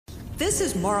This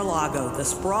is Mar-a-Lago, the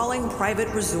sprawling private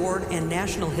resort and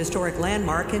National Historic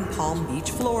Landmark in Palm Beach,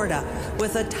 Florida,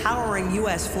 with a towering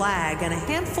U.S. flag and a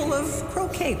handful of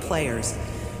croquet players.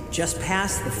 Just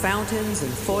past the fountains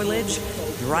and foliage,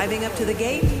 driving up to the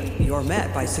gate, you're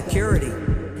met by security.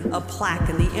 A plaque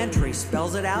in the entry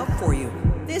spells it out for you.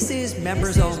 This is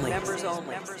members only. Members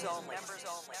only.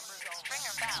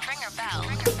 Stringer Bell.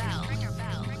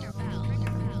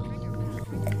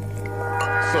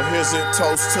 So here's a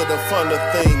toast to the fun of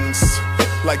things,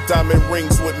 like diamond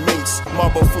rings with minks,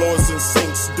 marble floors and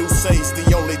sinks. Douce's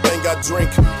the only thing I drink.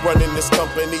 Running this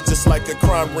company just like a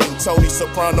crime ring. Tony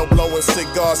Soprano blowing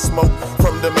cigar smoke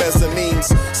from the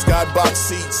mezzanines. Skybox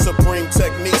seats, supreme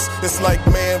techniques. It's like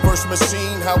man versus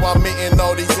machine, how I'm hitting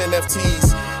all these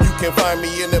NFTs. You can find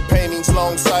me in the paintings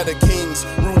alongside the kings.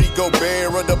 Rudy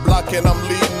Gobert of the block and I'm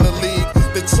leading the league.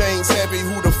 The chain's heavy,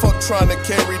 who the fuck tryna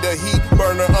carry the heat?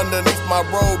 Burner underneath my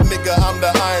robe, nigga, I'm the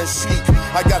Iron Sheik.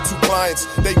 I got 2 clients,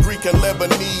 they Greek and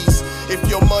Lebanese. If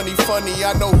your money funny,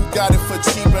 I know who got it for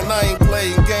cheap. And I ain't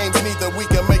playing games, neither we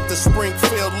can make the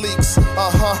Springfield leaks.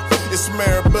 It's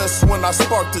Maribus when I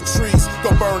spark the trees.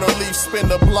 Go burn a leaf, spin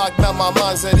the block, now my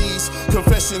mind's at ease.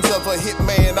 Confessions of a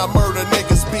hitman, I murder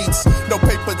niggas beats. No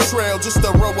paper trail, just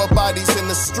a row of bodies in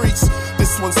the streets.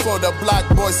 This one's for the block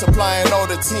boys supplying all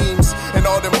the teams. And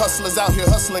all them hustlers out here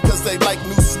hustling cause they like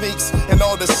new sneaks. And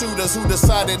all the shooters who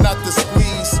decided not to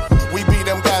squeeze. We be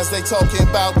them guys they talking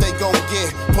about, they gon'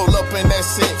 get. Pull up in that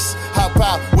 6, hop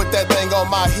out with that thing on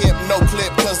my hip. No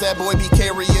clip, cause that boy be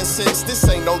carrying 6. This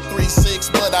ain't no 3-6,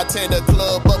 but I tear the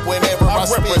club up whenever I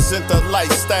represent the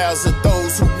lifestyles of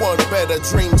those who want better.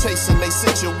 Dream chasing they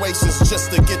situations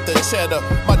just to get the cheddar.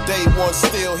 My day one's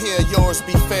still here, yours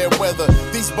be fair weather.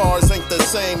 These bars ain't the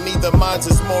same, neither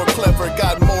mine's is more clever.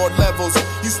 Got more levels,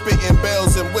 you spitting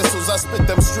bells and whistles. I spit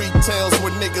them street tales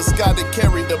where niggas gotta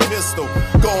carry the pistol.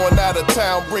 Going out of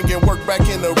town, bringing work back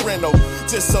in the rental,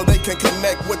 just so they can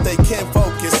connect with they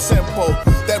kinfolk. It's simple.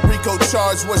 That Rico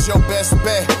charge was your best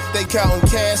bet. They counting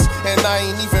cash, and I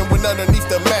ain't even went underneath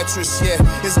the mattress yet.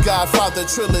 It's Godfather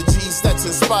trilogies that's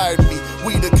inspired me.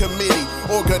 We the committee,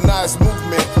 organized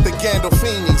movement, the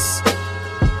Gandolfinis.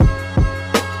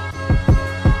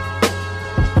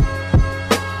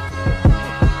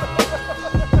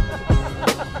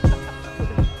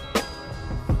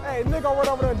 Hey, nigga went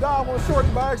over there and dive on shorty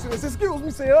by accident. Excuse me,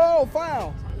 say, oh,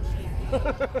 foul.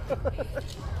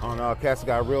 Oh no, cats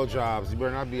got real jobs. You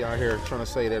better not be out here trying to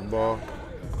say that ball.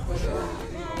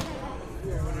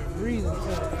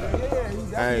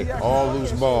 Hey, all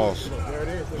loose balls.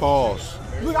 Pause.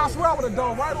 Look, I swear I would have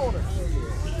done right on her.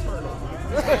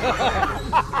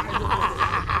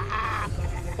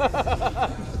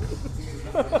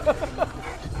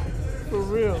 For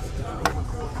real.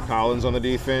 Collins on the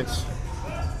defense.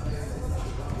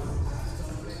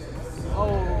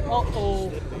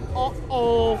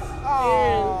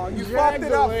 Oh, you fucked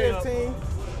it up, 15.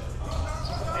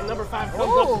 And number 5 comes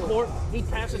up the court. He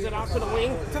passes it out to the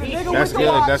wing. To the nigga That's with the good.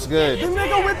 watch. That's good. The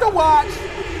nigga with the watch.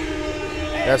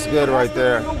 That's good right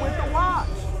there. The nigga with the watch.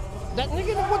 That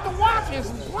nigga with the watch is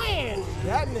playing.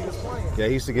 That nigga's playing. Yeah,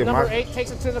 he used to get Number my 8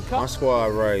 takes it to the cup. my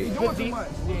squad right. He doing too much.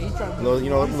 Yeah, he's trying to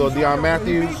Little Deion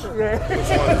Matthews.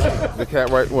 The cat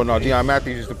right. Well, no, Deion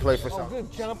Matthews used to play for some. good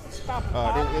jump. Stop.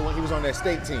 He was on that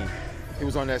state team. He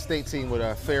was on that state team with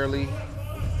Fairley.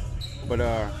 But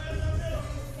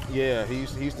yeah, he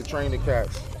used to train the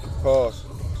cats. Pause.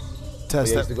 He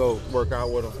used to go work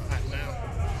out with them.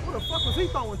 Who the fuck was he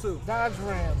throwing to? Dodge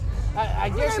ram. I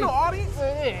guess ain't no audience.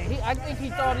 I think he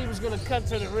thought he was going to cut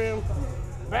to the rim.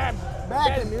 Bad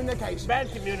communication.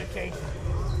 Bad communication.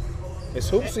 It's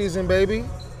hoop season, baby.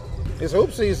 It's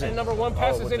hoop season. And number 1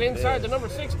 passes it inside the number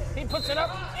 6. He puts it up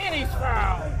and he's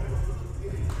fouled.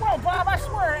 Whoa, Bob, I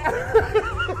swear.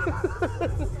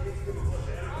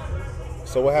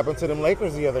 So what happened to them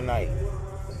Lakers the other night?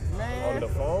 Man. On the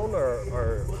phone or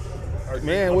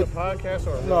Man, on what the podcast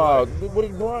or no? What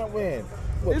did Bryant win?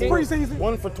 What, It's preseason.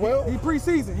 1 for 12. He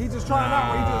preseason. He just trying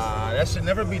out. That should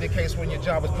never be the case when your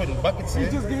job is putting buckets in. He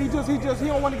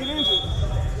don't want to get injured.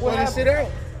 What happened? Sit out.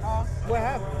 What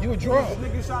happened? You a draw. This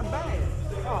nigga shot bad.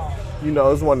 Oh. You know,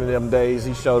 it's one of them days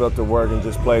he showed up to work and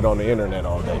just played on the internet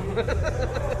all day.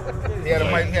 He had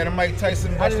a Mike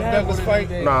Tyson Buster Douglas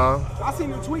fight. Nah. I seen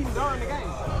him tweeting during the game.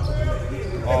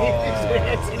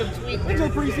 It's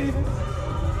just preseason.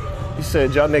 He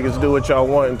said, y'all niggas do what y'all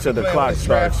want until the clock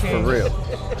starts, for real.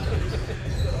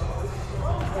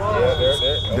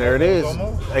 There it is.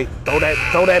 Hey, throw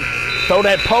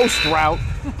that post route.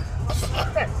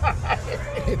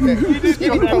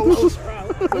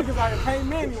 Niggas out here paying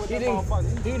money with that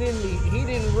motherfucker. He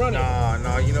didn't run it.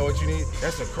 Nah, you know what you need?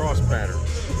 That's a cross pattern.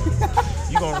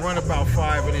 gonna run about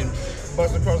 5 and then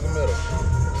bust across the middle.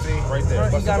 See, right there.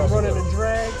 You Bust gotta across run the in middle. a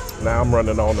drag. Now I'm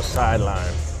running on the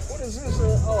sideline. What is this?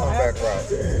 Comeback route.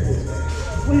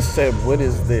 We said, what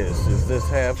is this? Is this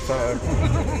halftime?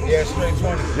 Yeah, straight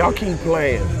 20. Y'all keep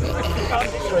playing.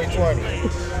 Straight 20.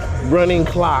 Running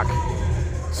clock.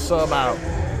 Sub out.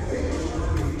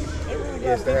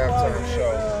 It's the halftime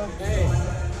show.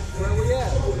 Where we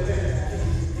at?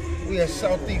 We at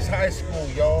Southeast High School,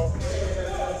 y'all.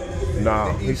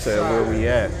 Nah, he said, where we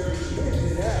at?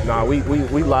 Nah, we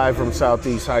live from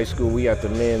Southeast High School. We at the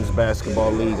Men's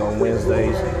Basketball League on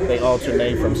Wednesdays. They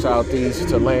alternate from Southeast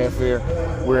to Lanphier.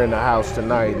 We're in the house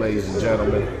tonight, ladies and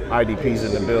gentlemen. IDP's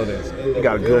in the building. We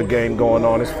got a good game going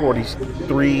on. It's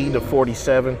 43 to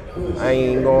 47. I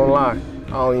ain't even gonna lie. I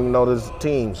don't even know the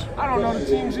teams. I don't know the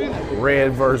teams either.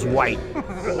 Red versus white.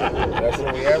 That's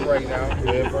where we at right now.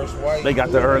 Red versus white. They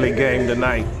got the early game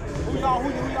tonight. Who y'all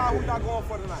going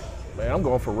for tonight? Man, I'm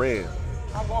going for red.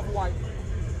 I'm going for white.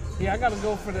 Yeah, I gotta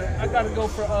go for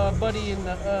Buddy in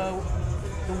the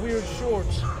weird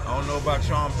shorts. I don't know about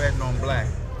y'all. I'm betting on black.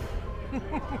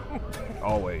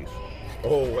 Always.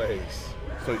 Always.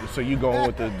 So you going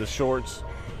with the shorts?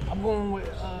 I'm going with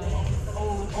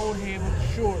old head with the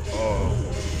shorts.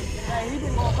 Hey, he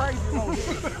been going crazy though.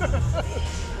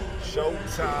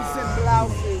 Showtime. Sitting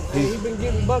blouses. He been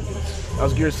getting buckets. I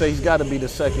was going to say he's got to be the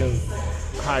second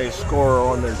highest scorer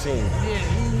on their team. Yeah,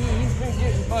 he's been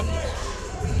getting buckets.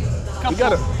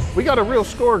 We got a real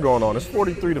score going on. It's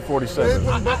 43 to 47.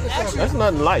 That's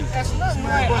nothing light. That's nothing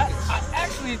right. I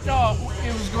actually thought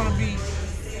it was going to be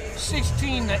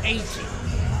 16 to 18.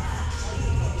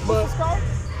 But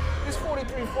it's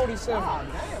 43-47.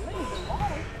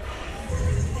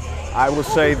 I would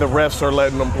say the refs are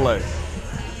letting them play.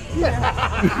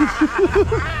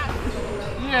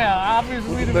 Yeah,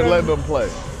 obviously They're letting them play.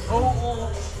 Who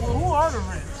are the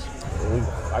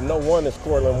refs? I know one is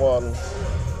Cortland Walton.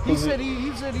 He said he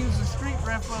was the street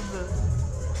ref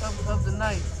of the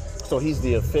night. So he's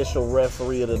the official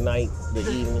referee of the night, the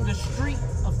evening. The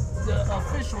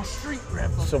official street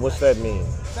ref. So what's that mean?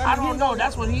 I don't know.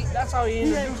 That's how he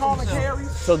introduced calling himself.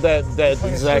 carries. So that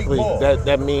exactly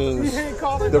that means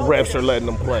the refs are letting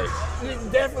them play. He's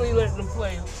definitely letting them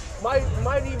play. Might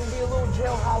even be a little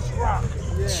jailhouse rock.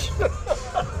 Yeah.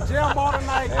 Jail ball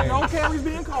tonight. No carries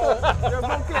being called. There's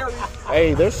no carries.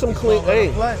 Hey, there's some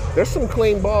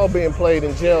clean ball being played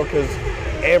in jail because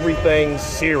everything's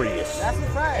serious. That's a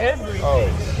fact.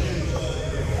 Everything.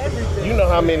 You know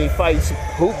how many fights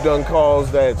Hoop done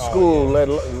caused at school, let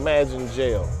imagine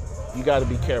jail. You got to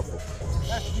be careful.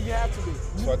 You have to be.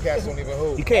 That's why cats don't even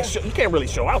hoop. You can't really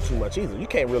show out too much either. You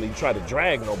can't really try to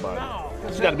drag nobody. No.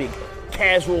 You got to be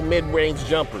casual mid-range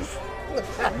jumpers.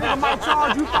 Nigga might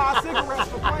charge you 5 cigarettes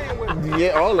for playing with him.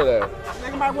 Yeah, all of that.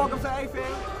 Nigga might walk up and say, hey fam,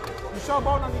 you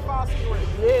showboating on these 5 cigarettes.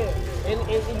 Yeah, and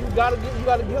you gotta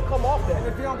come off And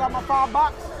that. if you don't got my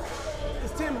 $5,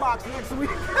 it's $10 next week.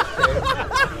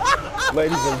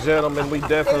 Ladies and gentlemen, we It's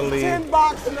definitely $10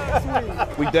 next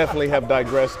week. we definitely have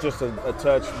digressed just a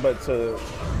touch, but to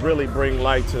really bring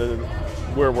light to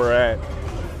where we're at,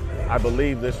 I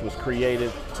believe this was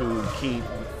created to keep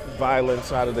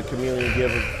violence out of the community,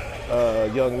 give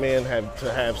young men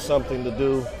to have something to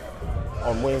do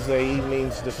on Wednesday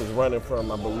evenings. This is running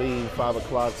from, I believe, 5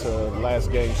 o'clock to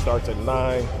last game starts at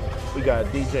 9. We got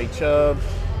DJ Chubb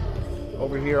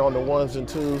over here on the 1s and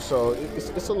 2s, so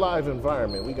it's a live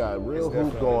environment. We got real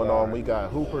hoop going on. We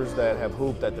got hoopers that have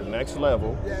hooped at the next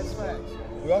level. Yeah, it's facts.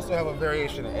 We also have a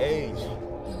variation in age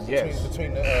Yes.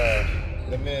 between the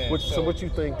men. So what you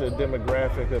think the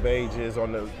demographic of age is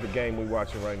on the game we're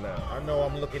watching right now? I know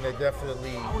I'm looking at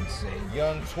definitely I would say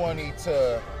young 20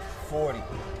 to 40.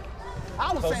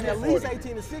 I was Close saying to at least 40.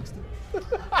 18 to 60.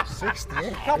 60?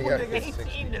 Couple Yeah. niggas.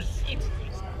 18 to 60.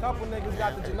 Couple niggas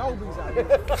got the Genobis out here.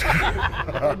 They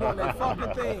doing their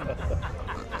fucking thing.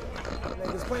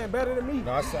 Niggas playing better than me.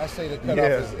 No, I say the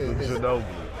cutoff is Ginobili.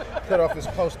 cutoff is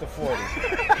close to 40.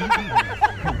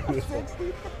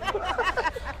 60.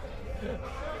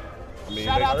 I mean,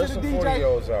 Shout out to There's the some DJ.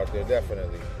 40-year-olds out there,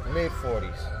 definitely.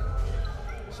 Mid-40s.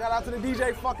 Shout out to the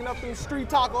DJ fucking up them street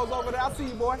tacos over there. I see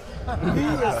you, boy. He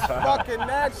is fucking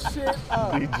that shit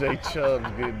up. DJ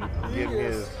Chubb's getting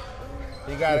his.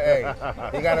 You gotta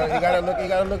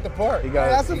look the part. He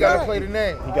That's got a gotta fact. play the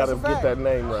name. he got to That's a get fact. that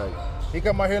name right. He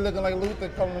come out here looking like Luther,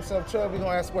 calling himself Chubb. He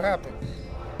gonna ask what happened.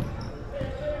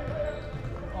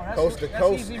 Coast to That's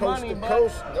coast, easy coast money, to but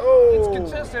coast. It's Oh,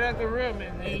 contested at the rim,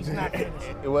 and he's not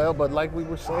finished. Well, but like we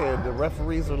were saying, the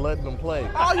referees are letting them play.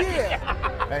 Oh yeah.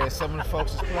 hey, some of the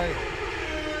folks is playing.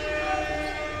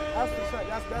 That's for sure.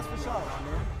 That's for sure,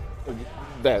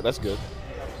 man. That's good.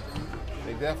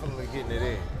 definitely getting it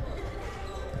in.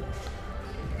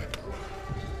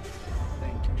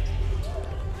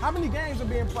 How many games are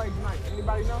being played tonight?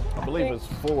 Anybody know? I believe it's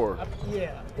 4.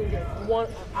 Yeah, I think it's 1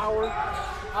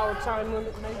 hour time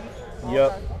limit maybe.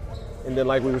 Yep. Okay. And then,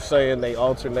 like we were saying, they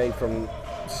alternate from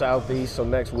southeast. So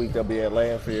next week they'll be at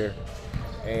Lanphier,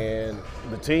 and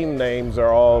the team names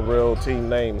are all real team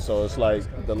names. So it's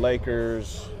like the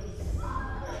Lakers,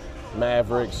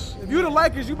 Mavericks. If you the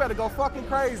Lakers, you better go fucking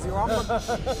crazy, or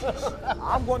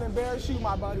I'm going to embarrass you,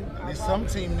 my buddy. At least some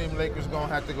team named Lakers gonna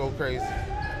have to go crazy.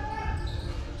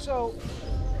 So,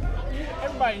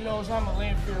 everybody knows I'm a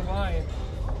Lanphier Lion,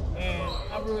 and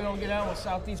I really don't get out with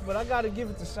Southeast, but I got to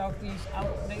give it to Southeast.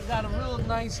 They got a real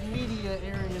nice media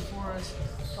area for us.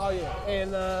 Oh yeah.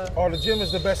 And, Oh, the gym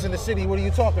is the best in the city. What are you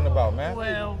talking about, man?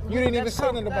 well, you didn't even that's say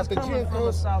nothing about the that's coming gym, from a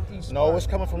cuz. Southeast No, spot. it's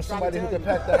coming from somebody who tell can you.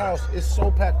 pack the house. It's so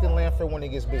packed in Lanphier when it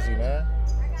gets busy, man.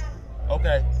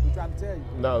 Okay. We trying to tell you.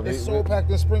 No, It's so packed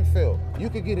in Springfield. You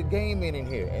could get a game in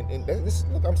here. And this,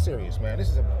 look, I'm serious, man.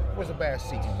 Where's a bad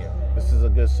seat in here? this is a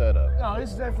good setup. No,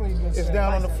 it's definitely a good It's setup.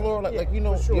 down on the floor, like you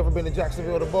know, for sure. you ever been to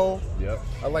Jacksonville to bowl? Yep.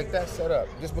 I like that setup,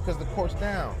 just because the court's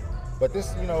down. But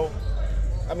this, you know,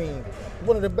 I mean,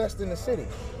 one of the best in the city.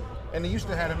 And they used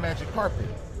to have a magic carpet.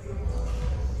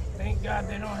 Thank God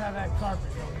they don't have that carpet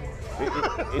no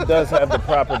more. It does have the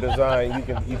proper design.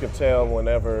 You can tell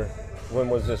whenever. When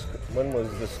was this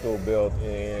school built?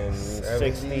 In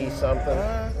 60 something?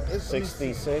 It's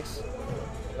 66?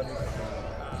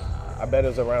 I bet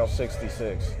it's around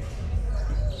 66.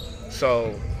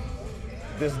 So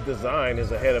this design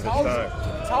is ahead of its time.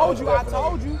 I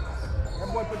told you.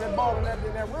 That boy put that ball in that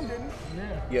rim, didn't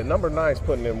he? Yeah, number 9's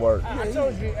putting in work. I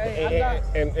told you, hey, I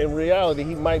got, And in reality,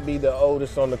 he might be the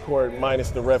oldest on the court minus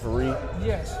the referee.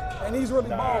 yes. And he's really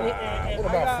balling. And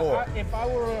What about 4? If I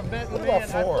were a betting What man,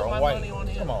 about I'd 4 put my on white? money on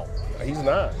him. Come on. He's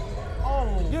not.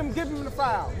 Oh, Give him the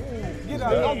foul. Get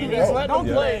up. done. Don't do Just that. let Don't him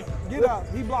do play. that. Get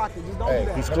up. He blocked it. Just don't Hey, do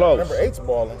that. he's close. Number 8's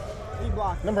balling. He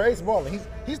blocked it. Number 8's balling.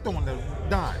 He's throwing the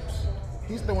dimes.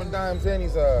 He's throwing dimes and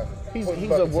he's putting He's a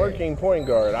buckets in. working point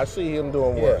guard. I see him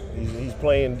doing work. Yeah. He's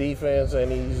playing defense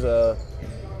and he's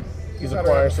He's out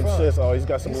acquiring having some fun. assists. Oh, he's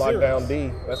got some He's lockdown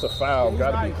serious. D. That's a foul. He's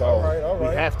Got to be nice. called. All right.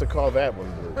 We have to call that one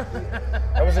blue.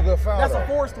 That was a good foul. That's though. a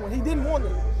forced one. He didn't want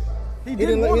it. He He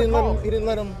didn't want to call he it. didn't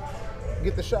let him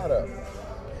get the shot up.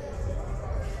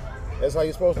 That's how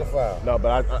you're supposed to foul. No,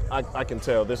 but I can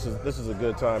tell this is a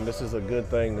good time. This is a good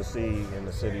thing to see in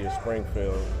the city of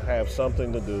Springfield. Have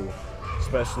something to do,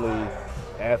 especially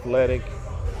athletic,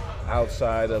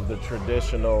 outside of the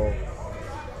traditional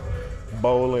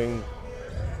bowling,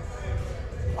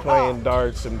 playing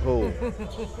darts and pool,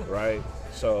 right?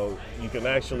 So you can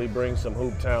actually bring some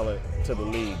hoop talent to the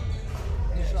league.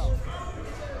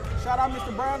 Shout out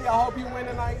Mr. Brownlee. I hope you win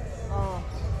tonight.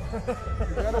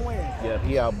 You better win. Yeah,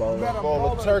 he out You bowling. better Bowl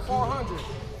of bowl turkey. 400.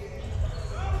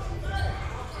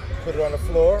 Put it on the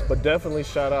floor. But definitely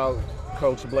shout out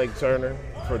Coach Blake Turner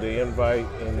for the invite,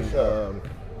 and sure.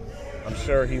 I'm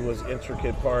sure he was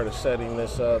intricate part of setting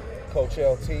this up. Coach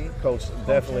LT. Coach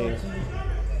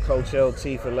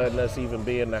LT for letting us even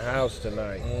be in the house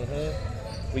tonight.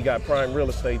 We got prime real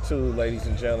estate too, ladies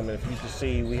and gentlemen. If you can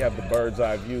see, we have the bird's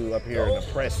eye view up here in the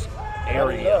press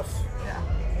area. Enough.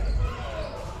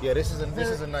 Yeah, this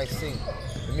is a nice seat.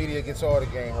 The media gets all the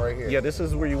game right here. Yeah, this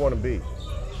is where you want to be.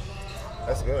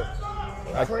 That's good.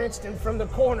 Princeton from the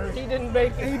corner. He didn't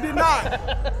make it. He did not.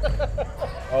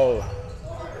 Oh,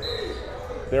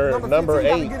 they're number 15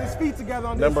 got to eight. get his feet together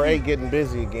on Number this 8 getting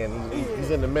busy again.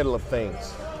 He's in the middle of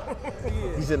things.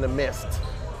 He's in the midst.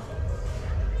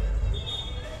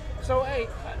 So, hey,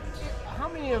 how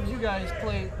many of you guys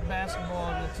played basketball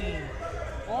on the team?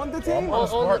 On the I'm team. on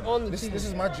Spartan. on the this team.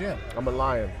 is my gym. I'm a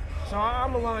lion. So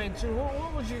I'm a Lion too.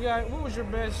 What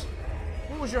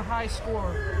was your highest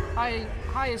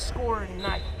score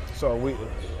night So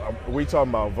are we talking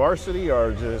about varsity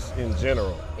or just in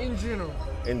general? in general?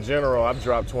 In general, I've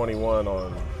dropped 21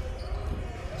 on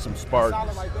some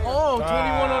Spartans Solid right there. Oh, 21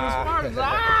 on the Spartans.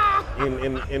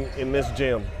 Ah! in this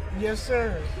gym. Yes,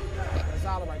 sir. That's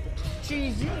solid right there.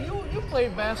 Cheese, you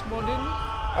played basketball, didn't you?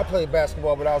 I played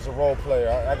basketball, but I was a role player.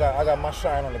 I got my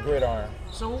shine on the gridiron.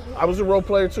 So I was a role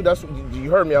player too. That's what you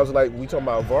heard me. I was like, we talking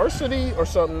about varsity or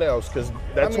something else? Because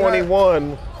that I mean,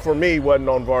 21 for me wasn't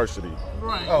on varsity.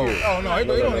 right. Oh no, it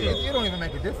No. don't even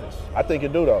make a difference. I think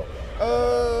it do though.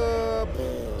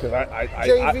 Because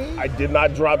JV? I did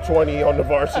not drop 20 on the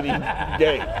varsity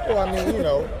game. Well, I mean, you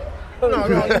know. No,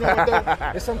 you know what though?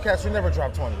 There's some cats who never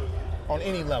drop 20 on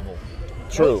any level.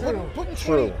 True. Putting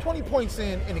True. 20 points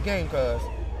in the game, cuz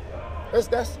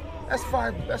that's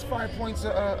 5 points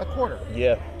a quarter. Yeah. You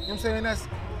know what I'm saying?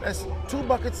 That's 2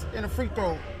 buckets and a free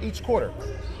throw each quarter.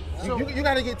 You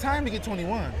got to get time to get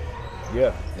 21.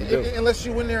 Yeah. you do. Unless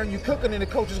you in there and you cooking and the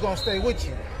coach is going to stay with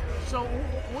you. So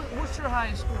what's your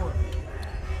highest score?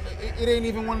 It ain't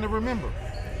even one to remember.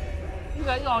 You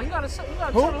got tell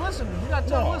the listeners. You got to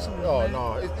tell the listeners. Man.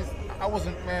 No. I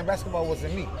wasn't, man, basketball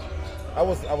wasn't me. I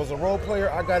was a role player.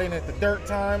 I got in at the dirt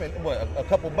time and a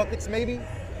couple buckets maybe.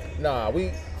 Nah,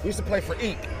 we used to play for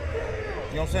ink.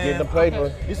 You know what I'm saying? Get the paper.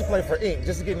 Okay. Used to play for ink,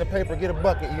 just to get in the paper, get a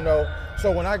bucket, you know.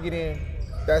 So when I get in,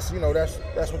 that's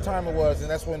what time it was, and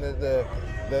that's when the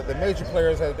major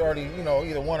players had already, you know,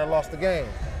 either won or lost the game.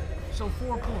 So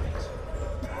 4 points.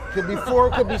 Could be 4,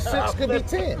 could be 6, could be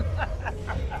 10.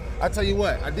 I tell you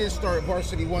what, I did start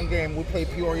varsity one game. We played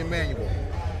Peoria Manual,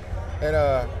 and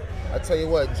I tell you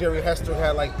what, Jerry Hester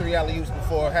had like 3 alley-oops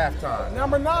before halftime.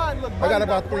 Number 9, look. I got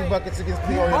about 3 buckets against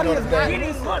Peoria Notre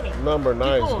Dame. Number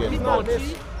 9 is getting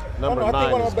buckets. Number 9 I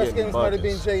think one is of my best getting games might have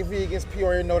been buckets. JV against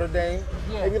Peoria Notre Dame.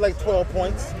 Yeah. Maybe like 12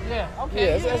 points. Yeah.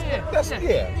 Okay.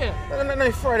 Yeah. And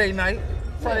then Friday night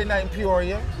in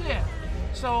Peoria. Yeah.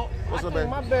 So What's I up, think babe?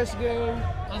 my best game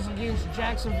was against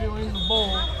Jacksonville in the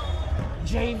bowl.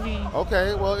 JV.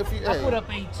 Okay, well if you I put up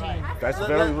 18. That's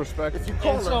very respectful. If you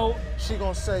call And her, so she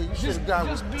gonna say you should have got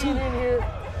just with being 2. in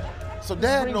here. So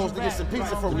Dad brings knows you to get some back.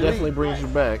 pizza for It relief. definitely brings you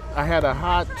back. I had a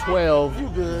hot 12. You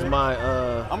good. Is my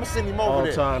I'm gonna send him over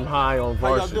there. all-time high on How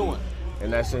y'all varsity. doing?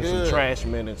 And that's in Good. some trash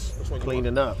minutes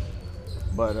cleaning up.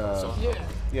 But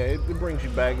yeah, it brings you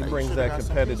back. It brings that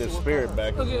competitive spirit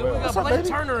back as Look, we well. got up, Blake baby?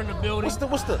 Turner in the building.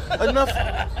 What's the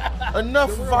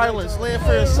enough violence?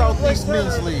 Landfair and Southeast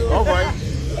Men's League. All right,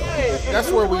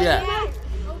 that's where we at.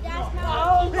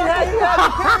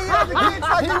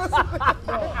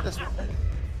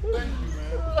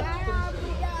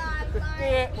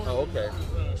 Yeah. Oh, okay.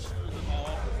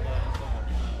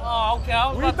 Oh, okay. I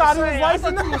was We about thought to he say, was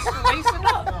I thought you was lacing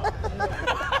up.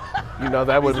 You know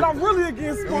that was I'm really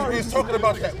against sports. He's talking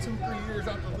about that. 2-3 years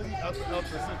out the league, out the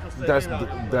Central State.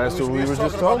 that's what we were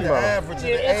just talking the about. average of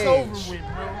Yeah, the it's over age. with,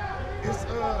 bro. It's you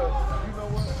know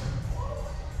what?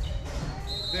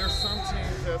 There's some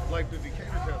teams that like the Decatur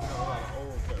Cats got a lot of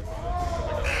old cats.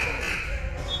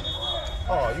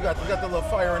 Oh, you got the little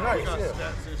fire and We ice. got Yeah.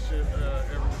 stats and shit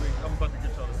every week. I'm about to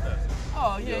get y'all the stats.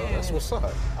 Oh, yeah. That's what's up.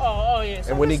 Oh, yeah.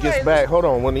 So And when he let's gets say- back, hold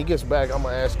on. When he gets back, I'm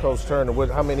gonna ask Coach Turner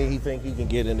how many he think he can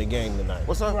get in the game tonight.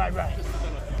 What's up? Right.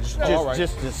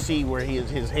 Just to see where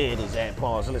his head is at.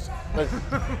 Pause. Listen,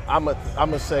 I'm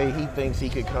gonna say he thinks he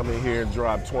could come in here and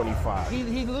drop 25.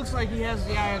 He looks like he has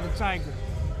the eye of the tiger.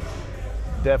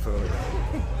 Definitely.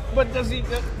 But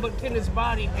but can his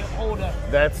body hold up?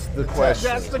 That's the question.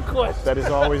 That's the question. That is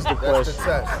always the That's the question.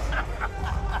 test.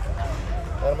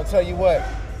 And I'm gonna tell you what.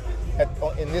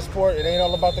 In this sport, it ain't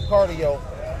all about the cardio.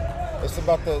 It's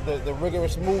about the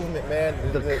rigorous movement, man.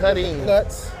 The cutting. The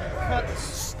cuts.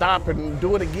 Stop and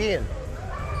do it again.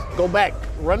 Go back.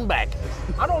 Run back.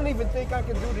 I don't even think I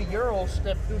can do the Euro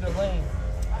step through the lane.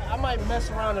 I might mess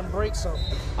around and break something.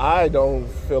 I don't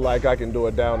feel like I can do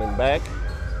it down and back.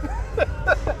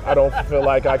 I don't feel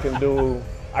like I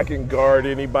can guard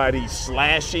anybody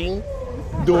slashing,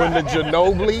 doing the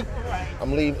Ginobili.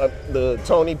 I'm leaving the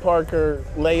Tony Parker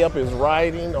layup is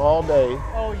riding all day.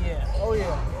 Oh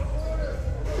yeah.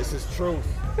 This is truth.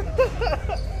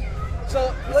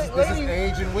 So, This is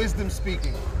age and wisdom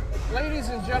speaking. ladies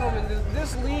and gentlemen,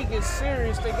 this league is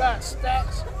serious. They got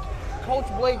stats. Coach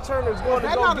Blake Turner is going to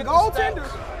That's go not get a the goaltender.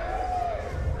 stats.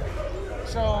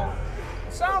 So,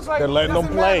 sounds like They're letting them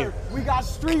Doesn't play. matter. We got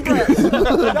street refs.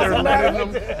 They're letting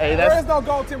them. Hey, There is that's no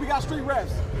goaltender. We got street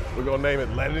refs. we're gonna name it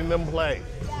letting them play.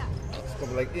 It's gonna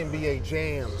be like NBA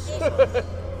jams.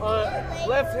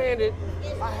 left-handed.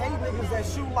 I hate niggas that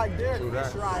shoot like Derek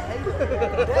Fisher. I hate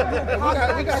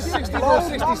it. We got 64,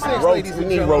 66, ladies We and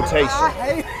need gentlemen. rotation. I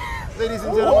hate it. Ladies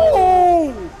and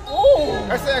gentlemen. Ooh.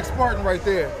 That's the ex-Spartan right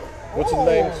there. What's his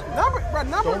name? Number,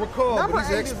 Don't recall, number but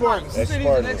he's 8 ex-Spartan. is You said he's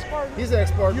an expert. He's an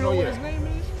ex-Spartan. You know oh, what yeah. his name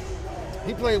is?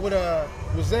 He played with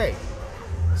Zay.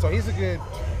 So he's a good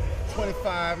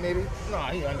 25 maybe.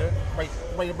 Nah, he under.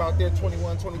 Right about there,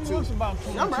 21, He 22. looks about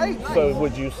 22. Number 8. So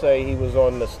would you say he was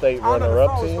on the state Out of the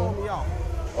runner-up phone, team, throwing me off.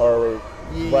 or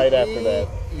right after that?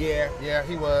 Yeah,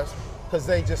 he was. Because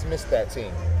they just missed that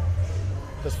team.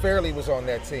 Because Fairley was on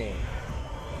that team.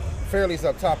 Fairley's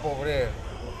up top over there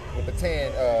with the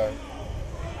tan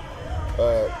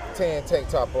tank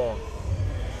top on.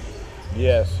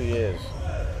 Yes, he is.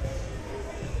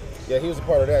 Yeah, he was a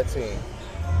part of that team.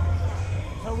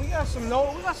 So we got some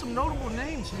notable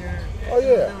names here. Oh in the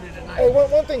yeah. building tonight. Hey,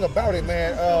 one thing about it,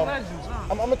 man. Legends, huh?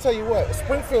 I'm gonna tell you what.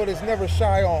 Springfield is never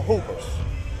shy on hoopers.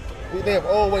 They have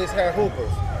always had hoopers.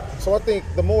 So I think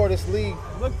the more this league,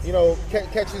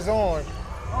 catches on,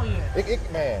 Oh yeah.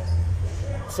 Man,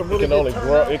 some It really can only good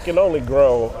grow. turnouts, It can only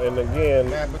grow, and again,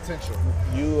 mad potential.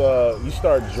 you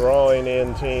start drawing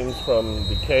in teams from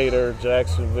Decatur,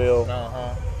 Jacksonville,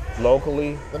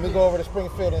 locally. Let me go over to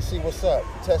Springfield and see what's up.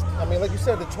 Test. I mean, like you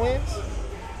said, the twins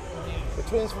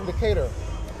from Decatur.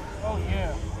 Oh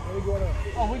yeah.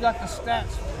 Oh, we got the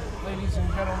stats, ladies and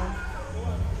gentlemen.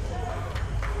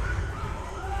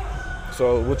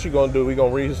 So what you gonna do? We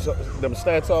gonna read them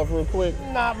stats off real quick?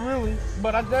 Not really,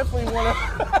 but I definitely want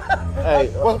to. Hey,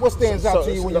 What stands out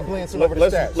to you when you glance over the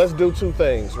stats? Let's do two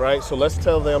things, right? So let's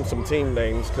tell them some team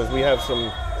names because we have some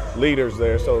leaders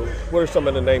there. So what are some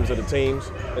of the names of the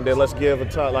teams? And then let's give a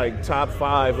top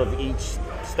 5 of each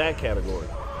stat category.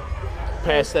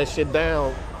 Pass that shit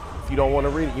down if you don't want to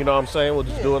read it. You know what I'm saying? We'll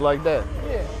just do it like that.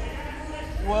 Yeah.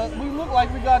 Well, we look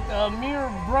like we got the Amir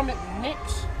Brummett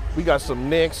Knicks. We got some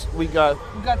Knicks. We got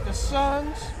the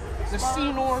Suns, the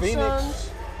Senor Phoenix. Suns.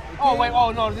 Oh wait,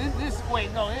 no, no, it ain't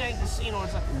the Senor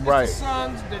Suns. It's Right. the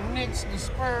Suns, the Knicks, the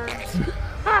Spurs.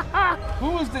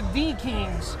 Who is the D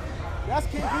Kings? That's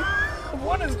kinky.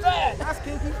 What is that? That's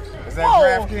kinky. Is that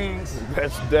Whoa. DraftKings?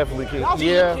 that's definitely King. Y'all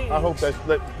Yeah, Kings. I hope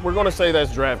we're gonna say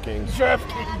that's DraftKings.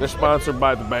 DraftKings. They're sponsored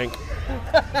by the bank.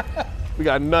 We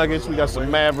got Nuggets. We got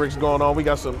some Mavericks going on. We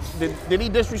got some. Did he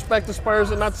disrespect the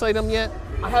Spurs and not say them yet?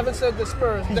 I haven't said the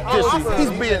Spurs.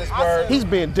 The He's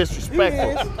being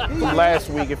disrespectful from last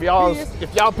week. If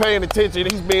y'all paying attention,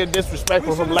 he's being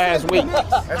disrespectful from last week. We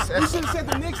should have said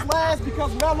the Knicks last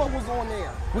because Melo was on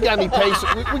there. We got any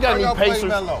Pacers? We got any Y'all play Pacers?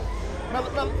 Melo.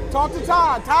 Talk to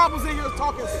Todd. Todd was in here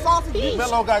talking sausage.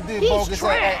 Melo got did bogus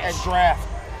at draft.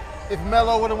 If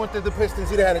Melo would have went to the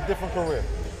Pistons, he'd have had a different career.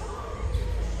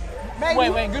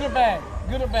 Wait, good or bad?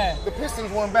 Good or bad? The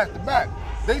Pistons won back to back.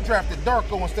 They drafted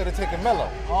Darko instead of taking Melo.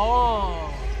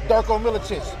 Oh. Darko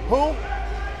Milicic. Who?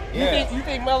 You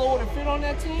think Melo would have fit on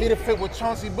that team? He'd have fit with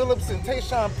Chauncey Billups and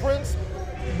Tayshaun Prince,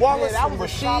 Wallace, Yeah, that and was a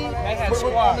Rashid. solid ass- They had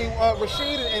squad.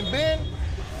 Rashid and Ben.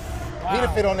 He'd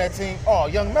have fit on that team. Oh,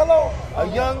 young Melo, a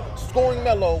young scoring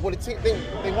Melo with a team.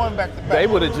 They won back to back. They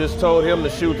would have just told him to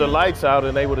shoot the lights out,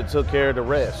 and they would have took care of the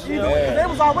rest. They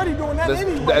was already doing that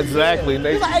anyway. Exactly.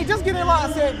 He's like, hey, just get in line.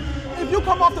 I said, if you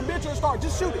come off the bench and start,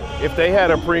 just shoot it. If they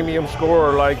had a premium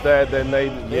scorer like that, then They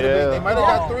might have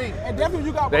got 3. And definitely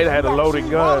you got. They'd had a loaded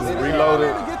gun,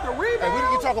 reloaded. To get the Hey,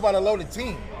 rebound. you talk about a loaded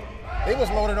team. They was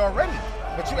loaded already.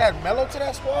 But you add Melo to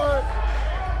that squad.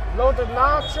 Loaded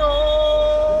Nacho.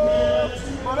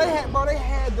 Bro, they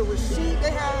had the Rashid.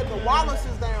 They had the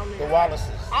Wallaces down The there. Wallaces.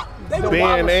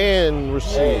 Ben and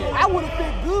Rashid. I would have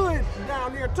fit good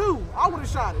down there too. I would have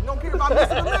shot it. Don't care about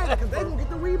missing the man because they gonna get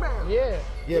the rebound. Yeah.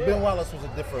 Yeah, Ben Wallace was a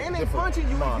different. And they different punching you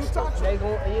if you monster. touch They it. go,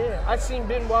 yeah. I seen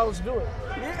Ben Wallace do it.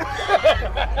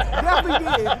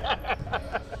 Definitely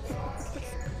did.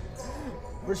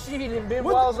 Rashid and Ben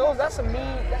Wallace, that's a mean.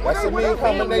 That's a mean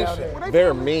combination.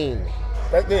 They're mean.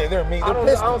 They're mean. I They're don't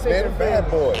Pistons, think man. they're They're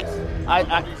bad boys.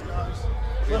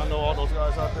 Y'all know all those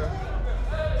guys out there?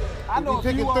 I know a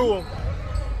Picking few through of them.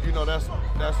 You know that's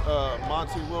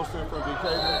Monty Wilson from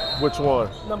Decatur. Which one?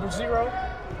 Number 0.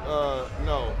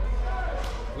 No,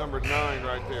 number 9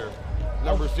 right there.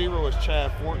 Number 0 is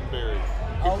Chad Fortenberry.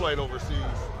 He played overseas.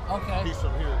 Okay. He's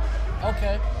from here.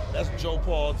 Okay. That's Joe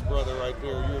Paul's brother right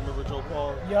there. You remember Joe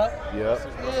Paul? Yup. Yep.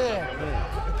 Yeah.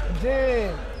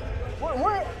 Damn.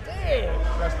 Where? Damn.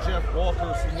 That's Jeff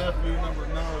Walker's nephew, number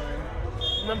 9.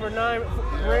 Number 9,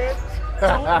 Red.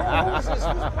 Who's this?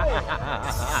 Who's playing?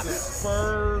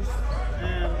 Spurs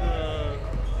and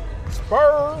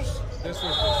Spurs. this is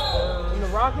the Spurs And the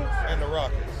Rockets? and the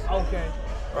Rockets. Okay.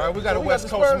 All right, we got a we West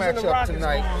got the Coast Spurs and the matchup Rockets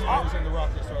tonight. Spurs and the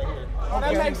Rockets right here.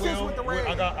 that makes Will, sense with the red.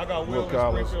 I got Will in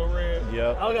Collins. Springfield Red.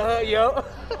 Yep. Okay, yo.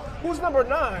 Who's number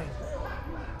 9? Number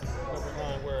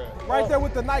 9 where at? Right there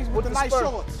with the nice Spurs.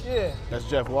 shorts. Yeah. That's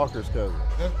Jeff Walker's cousin.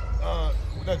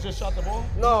 That just shot the ball?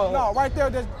 No. No, right there.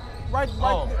 That's right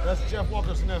Oh, there. that's Jeff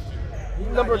Walker's nephew.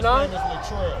 Number His 9? name is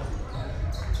Latrell.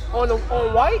 On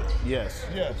white? Yes.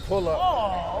 Yes. Pull up.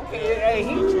 Oh, okay. Hey,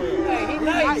 he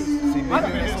nice. See, big men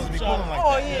ain't supposed to be pulling like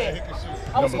Oh that. yeah. He can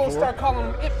shoot. I was gonna start calling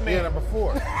him Ip Yeah, Man. number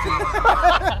 4.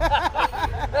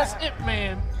 That's Ip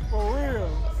Man. For real.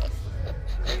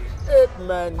 Ip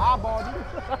Man. Eyeball you.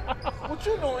 What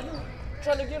you doing? You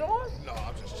trying to get on? No,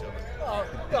 I'm just chilling. Oh,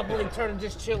 you got Blake Turner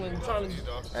just chilling, trying to.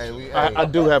 Hey, I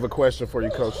do have a question for you,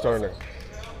 Coach Turner.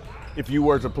 If you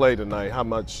were to play tonight, how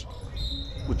much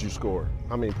would you score?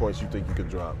 How many points you think you could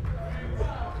drop?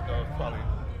 Probably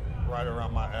right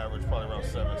around my average, probably around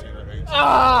 17 or 18.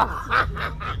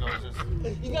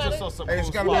 Just so some It's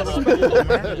cool gotta be spots. respectable,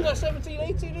 man. You got 17,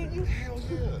 18 in you? Hell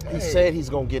yeah. He said he's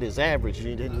gonna get his average.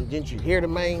 Didn't you hear the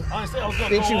man? I didn't say I was gonna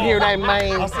Didn't go you hear off. that,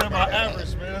 man? I said my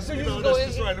average, man. So You you know, just that's go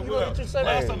just in- right. you Well, go get your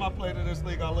last 17. time I played in this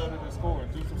league, I led in scoring.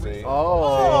 Do some research.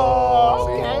 Oh,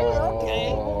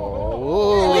 okay.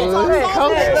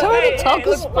 Coach Turner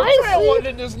talking Latrell wasn't spicy.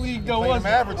 in this league, though, Play was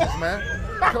them he? averages, man.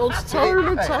 Coach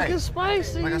Turner Hey, talking hey.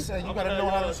 spicy. Like I said, you gotta know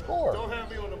how to score. Don't have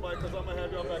me on the mic because I'm gonna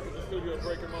have y'all back in the studio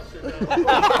breaking my shit down.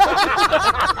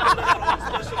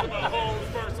 Discussions about homes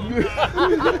first. You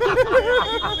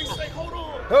really say, hold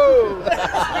on. Oh,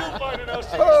 Still finding out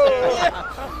shit.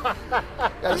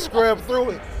 gotta scrub through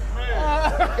it.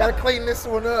 Gotta clean this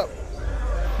one up.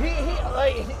 He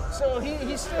still, Hey,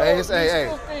 he it's- hey, still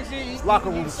hey. thinks Locker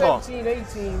room he's talk. 17,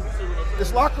 18.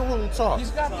 It's locker room talk.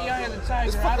 He's got the eye of the tiger.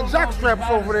 It's I fucking don't know if jockstraps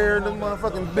he's over there in the balanced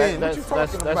motherfucking bin. What you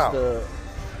talking about?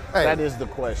 Hey, That is the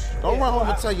question. don't run home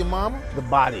and tell your mama. The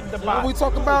body. The What body. we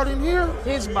talk about in here?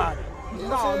 His body.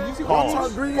 No, you see Don't what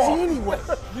talk greasy anyway.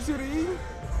 You see what he eating?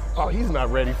 Oh, he's not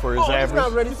ready for his He's average.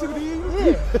 not ready. You see what he eating?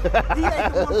 Yeah. He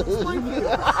ain't the one from Springfield.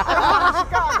 That's from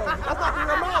Chicago. That's not the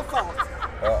real mild sauce.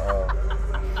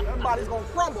 Everybody's gonna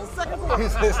crumble. Second quarter. He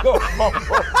says, "Go, mama."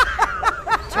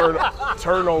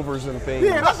 Turnovers and things.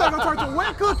 Yeah, that's not gonna turn to a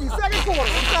wet cookie. Second quarter.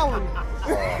 I'm telling you.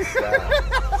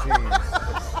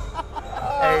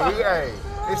 Hey,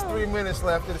 it's 3 minutes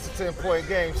left. It's a 10-point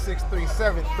game. 6-3,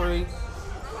 7-3.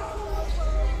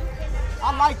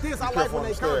 I like this. I like careful when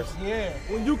they upstairs. curse. Yeah.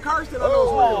 When you cursed it, I know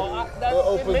it's real.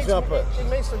 Little open jumper. It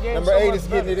makes the game Number so 8 much is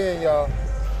getting better. it in, y'all.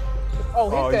 Oh,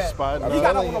 hit Oh, he's that. spotting. He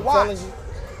got on the watch.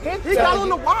 Hit He that. got on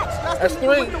the watch. That's That's the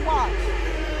nigga three. with the watch.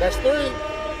 That's 3.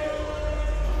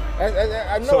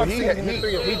 I know So I've he seen him in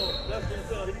 3 of them.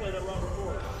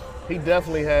 He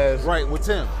definitely has Right, with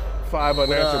Tim. 5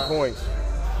 unanswered points.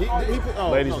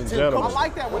 Ladies and I gentlemen.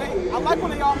 like that when they. I like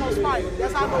when they almost fight.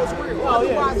 That's how I know it's real. Oh,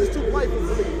 yeah. Otherwise, it's too playful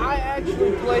for me. I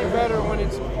actually play better when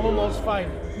it's almost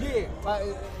fighting. Yeah.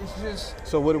 It's just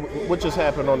So what just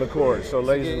happened on the court? So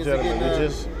ladies and It's gentlemen,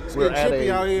 getting, we're getting at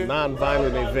chippy out a here.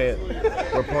 non-violent event.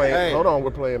 We're playing. Hey. Hold on, we're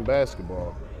playing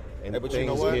basketball, and Hey, but things you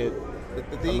know what? get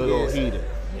The a thing little is, heated.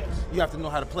 you have to know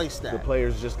how to play The stat.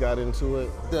 players just got into it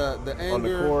The anger, on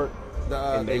the court, the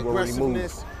and they were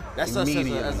aggressiveness. removed That's us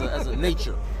immediately. as a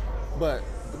nature. But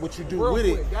what you do Real with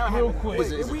quick. it That'll Real happen quick.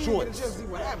 is If a we didn't get a choice. chance to see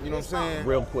what happened, You know what I'm it's fine. saying?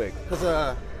 real quick.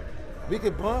 Because we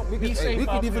could bump, we Be could, safe we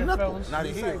out could even there, knuckle. fellas. Not Be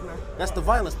in here. safe, man. That's the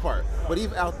violence part. But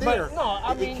even out there, But no,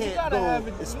 I it mean, you can't gotta go have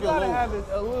it. and You spill gotta over. have it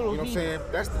a little You know what I'm heat. saying?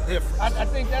 That's the difference. I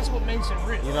think that's what makes it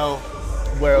rich. You know,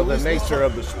 Well, the At least nature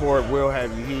of the sport will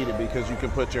have you heated because you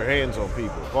can put your hands on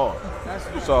people. Pause.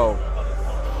 So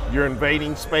you're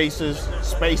invading spaces,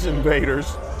 space invaders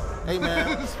hey man,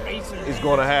 is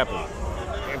going to happen.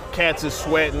 If cats is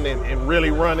sweating and really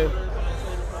running.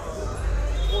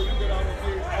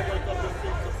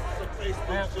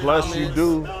 Plus,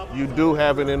 you do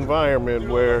have an environment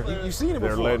where you seen it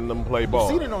they're before. letting them play You ball.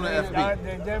 seen it on the FB.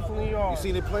 They definitely are. You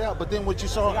seen it play out. But then what you You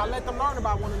saw, gotta let them learn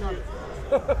about one another.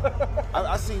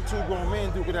 I seen 2 grown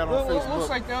men duke it out on Looks Facebook.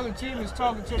 like the other team is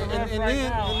talking to the ref and right then-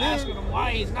 now, and then, asking him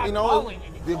why he's not you know, calling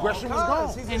it. the aggression was gone.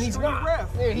 He's And a he's street not. ref.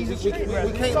 Yeah, he's a street ref.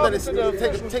 We He's can't talking let it to the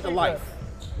official take a street life.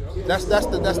 That's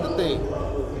the thing.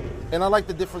 And I like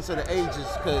the difference of the ages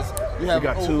because you We have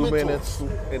got old 2 mentors. minutes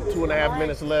and 2.5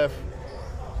 minutes left.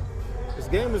 This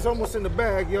game is almost in the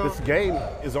bag, y'all. This game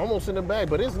is almost in the bag,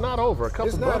 but it's not over.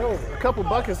 It's not over. A couple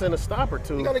buckets and a stop or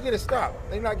two. You gotta get it stopped.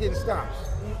 They're not getting stops.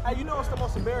 Hey, you know what's the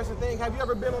most embarrassing thing? Have you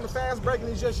ever been on the fast break and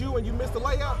it's just you and you missed the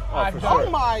layup? I've for done sure. Oh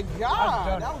my God,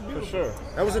 done that was For beautiful. sure.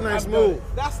 That was a nice I've done move.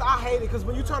 I hate it because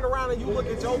when you turn around and you look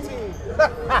at your team,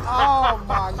 oh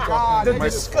my God, The they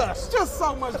disgust. just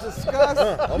so much disgust.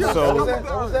 So- What was that?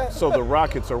 What was that? So the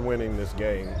Rockets are winning this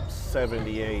game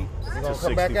 78 to gonna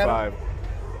come back at 'em? 65.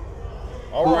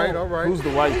 All right, all right. Who's the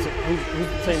who's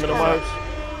the team of the month?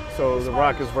 So the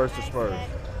Rockets versus the Spurs.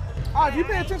 Oh, if you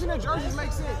pay attention, their jerseys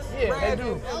make sense. Yeah, Red they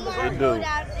do. and- Omar do. rode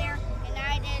out there, and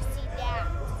I didn't see that.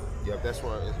 Yeah, that's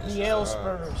why. It's The L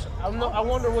Spurs. I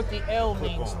wonder what the L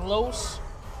means. Los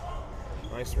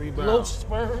Nice rebound. Los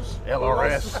Spurs.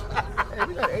 LRS. Hey,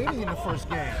 we got 80 in the first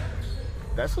game.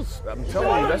 I'm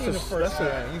telling you, that's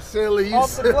a You silly. You Off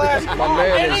the silly. glass. My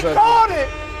man And is he up caught it.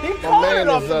 He my caught man it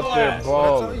off is the up there glass.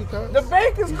 balling. The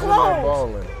bank is He's closed.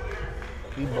 balling.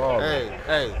 He balling.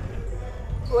 Hey,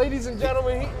 Ladies and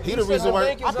gentlemen, he he the said reason the why.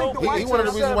 bank is I think open. the He one of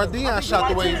the reasons why 7. Deion shot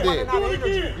the way he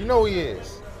did. You know he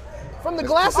is. From the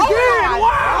glass Oh, again. my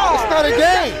Wow. It's not a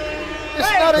game.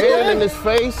 It's not a Hand in game. his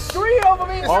face. 3 of them.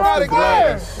 He's Off on the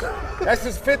fire. glass. That's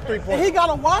his 5th 3-point. He got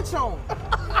a watch on.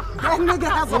 That nigga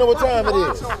has You know what time it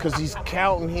is? Because he's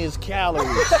counting his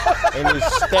calories and his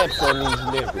steps on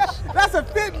these niggas. That's a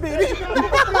Fitbit.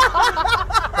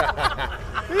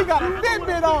 He got a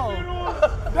Fitbit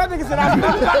on. That nigga said I'm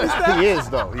not. He is,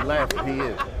 though. He laughing. He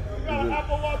is.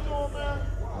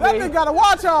 That nigga got a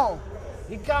watch on.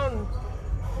 He counting.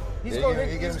 He's Yeah, gonna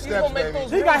he get him he's steps, gonna make baby.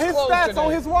 those He got reels his close stats today.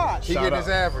 on his watch. He getting his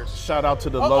average. Shout out to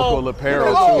the local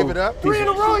apparel, Oh, too. give it up. 3 in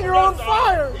a row, you're on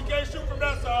fire. He can't shoot from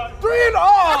that side. 3 in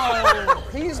oh,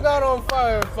 he's not on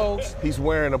fire, folks. He's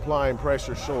wearing applying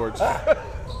pressure shorts. That's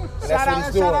what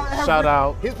he's doing. Shout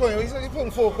out. He's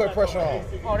putting full court pressure on.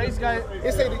 Oh, these guys,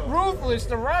 It's a ruthless.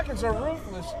 The Rockets are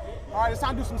ruthless. All right, it's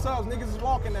time to do some subs. Niggas is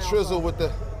walking now. Trizzle so, with the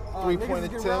niggas three-point is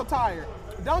getting real attempt. tired.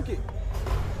 Dunk it.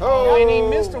 Oh, And he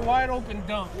missed a wide open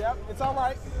dunk. Yep, it's all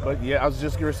right. But yeah, I was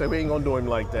just gonna say we ain't gonna do him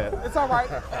like that. It's all right.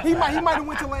 He might have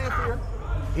went to Lanphier.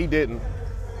 He didn't.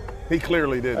 He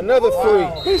clearly didn't. Another three.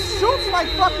 He shoots like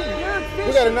fucking Derek Fisher.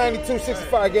 We got a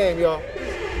 92-65 game, y'all. I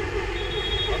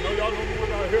know y'all know more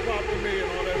about hip hop than me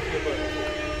and all that shit, but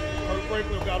Kirk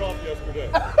Franklin got off yesterday.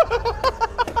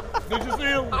 Did you see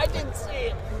him? I didn't see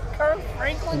it. Kirk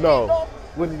Franklin. No.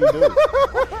 What did he do?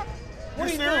 What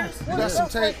do you do? serious? What got does some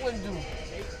Kirk tape? Franklin do?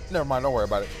 Never mind, don't worry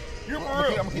about it. You're for I'm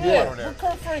real. gonna keep you out on Yeah, that.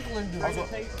 what Kirk Franklin do?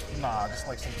 Nah, just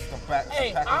like some back,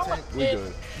 Hey, some packing tape. We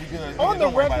good. We good. On the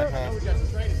Don't worry about it, record-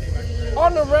 Paz.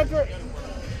 On the record,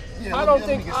 Yeah, I let don't me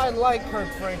think get I like Kirk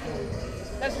Franklin.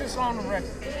 That's just on the record.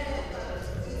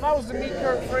 If I was to meet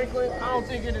Kirk Franklin, I don't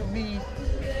think it'd be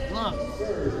love.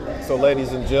 So,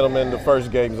 ladies and gentlemen, the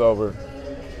first game's over.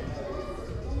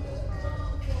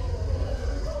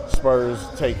 Spurs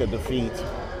take a defeat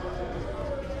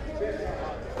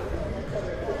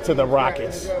to the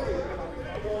Rockets.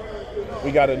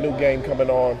 We got a new game coming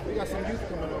on. We got some youth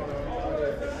coming on.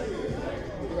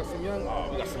 We got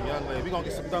some young ladies. We gonna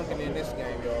get some dunking in this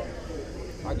game, y'all.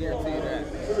 I guarantee you that.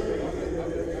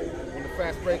 When the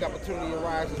fast break opportunity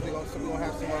arises, we're gonna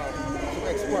have some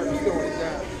experts throwing it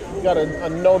down. We got a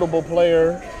notable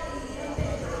player.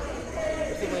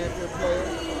 It's a Lanphier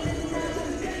player.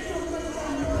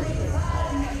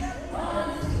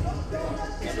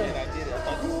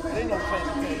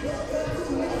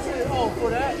 Oh, for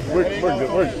that? We're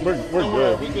good. We're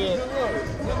good. We good.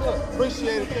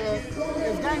 Appreciate it, cuz.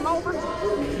 Is game over?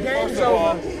 Game's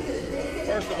over.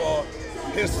 First of all,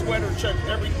 his sweater checked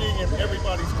everything in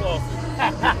everybody's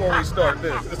closet before we start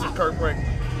this. This is Kirk Franklin.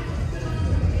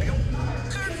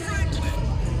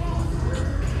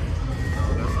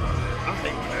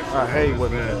 I hate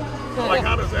when that. Like,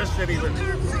 how does that shit even?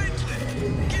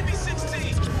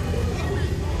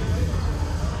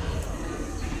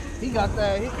 He got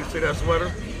that. You see that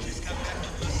sweater?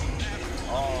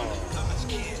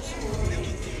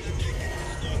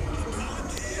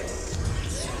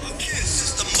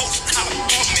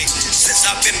 Since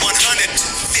I've been 150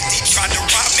 tried to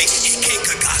rob me. King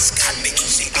Kagas got me.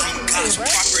 See, I'm God's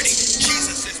property.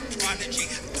 Jesus is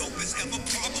prodigy. Dope as ever,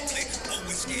 probably.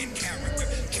 Always in character.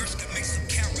 Church can make some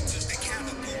characters. They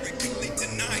categorically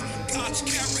deny God's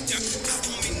character. I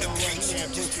don't mean to preach.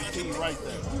 Right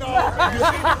there.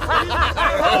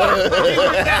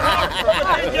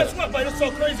 Hey, guess what? But it's so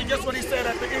crazy. Guess what he said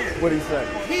at the end? What'd he say?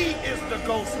 He is the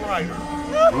Ghost Rider.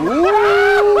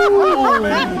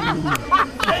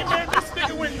 Hey man, this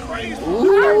nigga went crazy.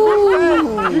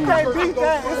 You can't beat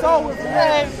that. It's over for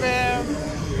Hey, that. man.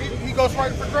 He goes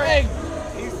right for Drake.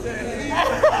 Hey, He said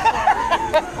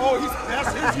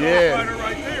that's his Ghost Yeah. Rider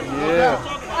right there.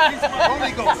 Yeah. He's my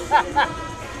Holy Ghost.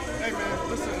 Hey man,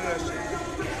 listen to that shit.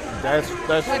 That's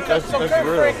so Kirk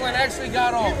real. Franklin actually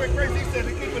got He off. went crazy. He said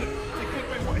to keep it.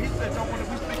 He said don't want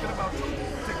to be speaking about you.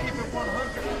 To keep it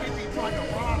 100, he be trying to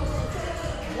rob us.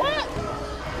 What?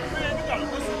 Man, you gotta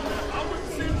listen to that. I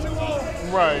wouldn't send you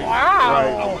off. Right. Wow.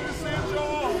 I wouldn't send you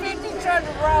off. 50 tried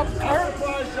to rob I'm Kirk?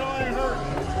 surprised y'all ain't hurt.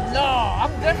 No,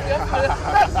 I'm definitely up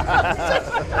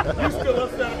You still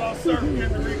upset about certain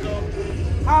Rico?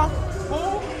 Huh? Who?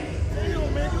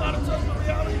 Damn, man, you gotta touch the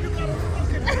reality. You gotta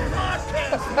fucking do a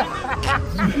podcast,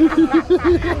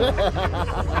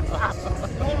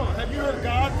 Hold on, have you heard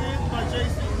God did by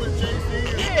JC with Jay-Z?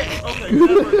 Yeah. Okay,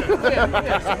 never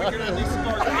so we can at least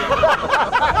start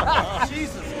there.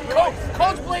 Jesus.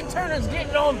 Coach Blake Turner's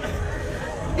getting on.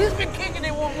 He's been kicking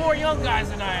it with more young guys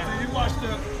than I am. Did you watch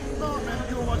the... No, man,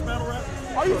 you don't watch Battle Rap?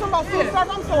 Are you talking about Sue Surf?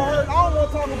 I'm so hurt. I don't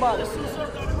want to talk about it. Sue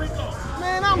Surf got a Rico.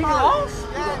 Man, I'm hurt.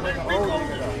 Rico,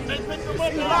 they picked him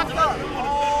up. He's locked up.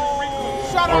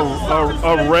 Shout out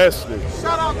to Arrested.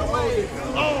 Shout out to Wade.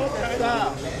 Oh,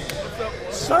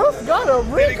 okay. Surf got a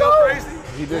Did he go Rico? crazy?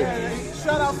 He did.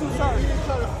 Shout out to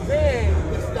Surf.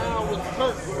 Man. This style was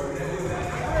hurt.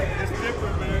 It's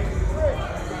different, man.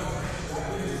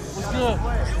 You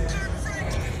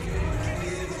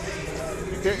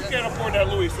can't afford that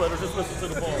Louis sweater. Just listen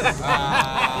to the ball.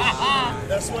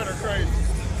 That sweater crazy.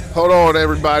 Hold on,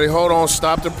 everybody. Hold on.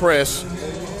 Stop the press.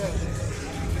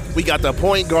 We got the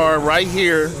point guard right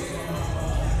here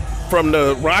from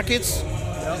the Rockets.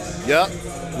 Yep.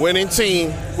 Winning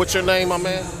team. What's your name, my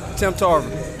man? Tim Tarver.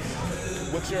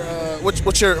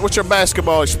 What's your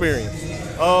basketball experience?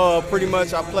 Pretty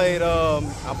much I played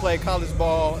college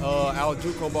ball, out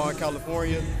JUCO ball in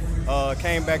California.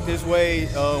 Came back this way,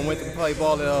 went to play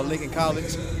ball at Lincoln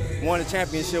College. Won a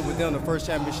championship with them, the first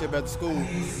championship at the school.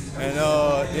 And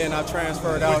then I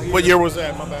transferred out here. What year was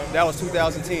that, my man? That was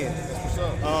 2010.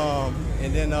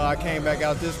 And then I came back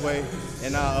out this way,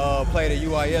 and I played at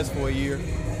UIS for a year.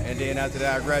 And then after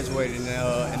that, I graduated,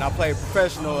 and I played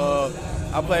professional.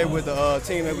 I played with the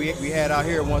team that we had out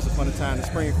here once upon a time, the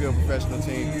Springfield professional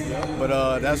team.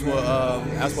 But that's where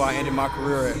I ended my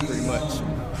career at, pretty much.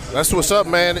 That's what's up,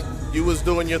 man. You was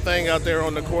doing your thing out there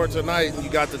on the court tonight, and you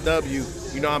got the W.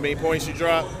 You know how many points you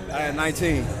dropped? I had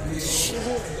 19.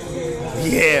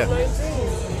 Yeah.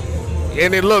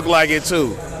 And it looked like it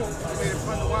too.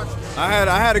 I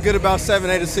had a good about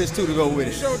 7-8 assists too to go with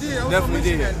it. Sure did. Definitely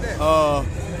did.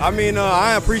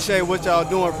 I appreciate what y'all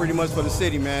doing pretty much for the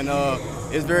city, man.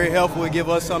 It's very helpful. It give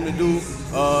us something to do.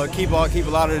 Keep a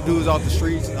lot of the dudes off the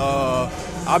streets.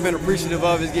 I've been appreciative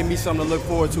of it. It's giving me something to look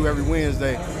forward to every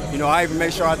Wednesday. You know, I even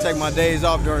make sure I take my days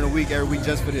off during the week every week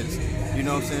just for this. You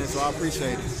know what I'm saying? So I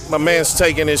appreciate it. My man's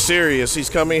taking it serious. He's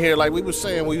coming here, like we were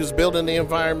saying, we was building the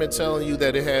environment, telling you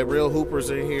that it had real hoopers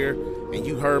in here. And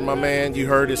you heard my man, you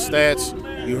heard his stats,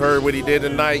 you heard what he did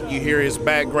tonight, you hear his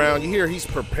background, you hear he's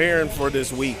preparing for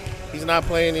this week. He's not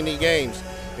playing any games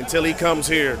until he comes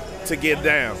here to get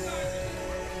down.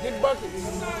 Get buckets.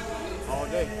 All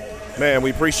day. Man, we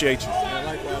appreciate you. Yeah,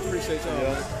 likewise. Appreciate y'all.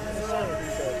 Yeah.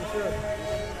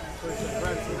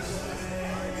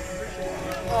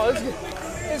 Oh,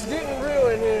 it's getting real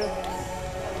in here.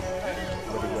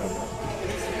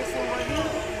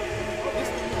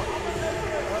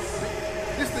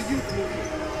 This the youth movement.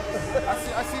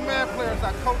 I see mad players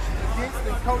I coached against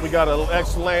and coached. We got an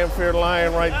ex-Lanphier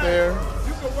Lion right there.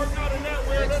 You can work out in that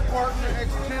way. Ex-partner,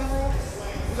 ex-general.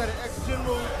 We got an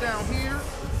ex-general down here.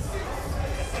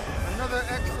 Another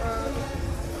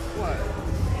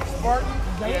Spartan.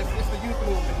 Yes, it's the youth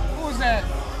movement. Who is that?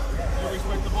 You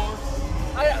respect the boys?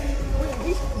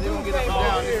 They don't get up and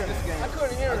down this game. I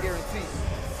couldn't hear I him. guarantee.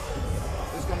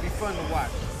 It's gonna be fun to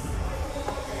watch.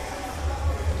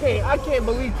 I can't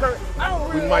believe Kurt. I don't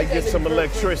really We might like that get some nigga Kurt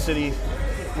electricity.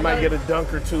 We might get a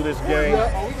dunk or two this game.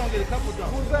 Oh, we're gonna get a couple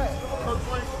dunks. Who's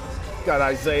that? Got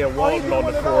Isaiah Walton on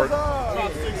the court.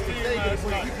 Top 16 last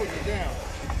night. You put it down.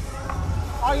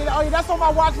 Oh yeah, that's on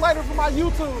my watch later for my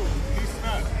YouTube. He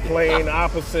snapped. Playing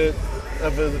opposite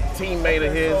of a teammate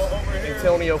of his,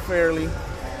 Antonio Fairley.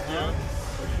 Yeah.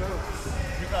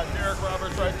 You got Derek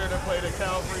Roberts right there that played at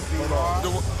Calvary.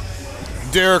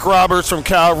 Derek Roberts from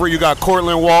Calvary. You got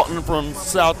Cortland Walton from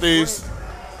Southeast.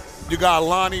 You got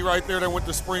Lonnie right there that went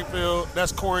to Springfield.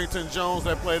 That's Corrington Jones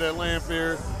that played at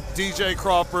Lanphier. DJ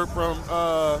Crawford from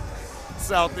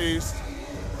Southeast.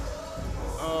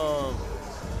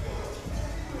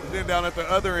 Then down at the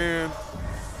other end,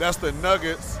 that's the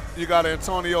Nuggets. You got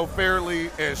Antonio Fairley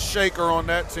and Shaker on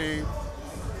that team.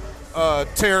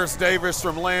 Terrence Davis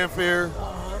from Lanphier.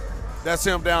 That's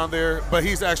him down there, but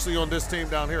he's actually on this team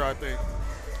down here, I think.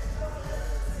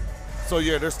 So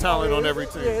yeah, there's talent on every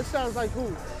team. Yeah, it sounds like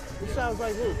who? It sounds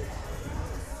like who?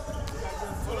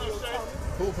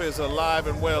 Hoop is alive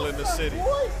and well in the city.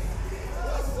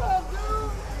 What's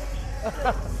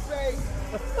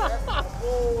up,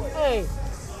 dude? Hey,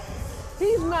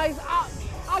 he's nice.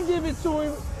 I give it to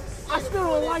him. I still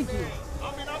don't like you.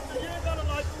 I mean, you ain't gotta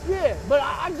like him. Yeah, but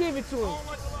I give it to him. I don't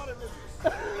like a lot of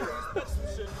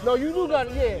niggas. No, you do got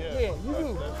it. Yeah, you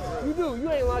do. You do.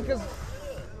 You ain't like, cause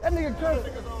that nigga Kurt.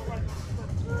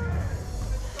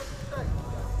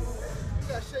 You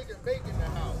got Shake and Bake in the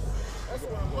house. That's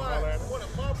what I'm like. One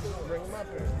of my boys. Bring him up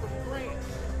here. From France.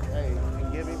 Hey, you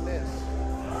can give him this.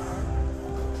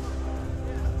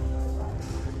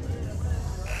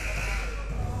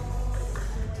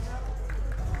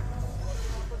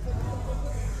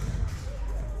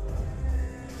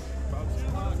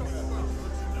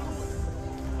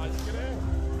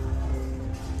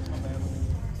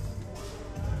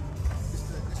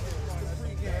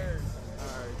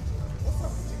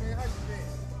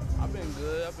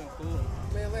 I've been cool.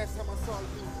 Man, last time I saw you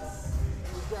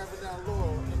was driving down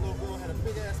Laurel, and the little girl had a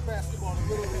big ass basketball in the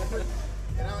middle of the street.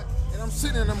 And I'm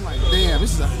sitting there and I'm like, damn,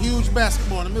 this is a huge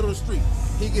basketball in the middle of the street.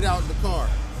 He get out in the car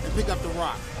and pick up the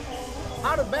rock.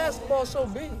 How the basketball so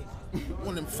big?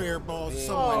 one of them fair balls or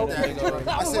something like that.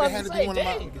 I said it had to be one of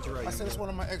my. I said it's one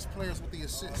of my ex-players with the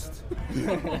assist.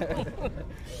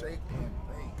 Shake and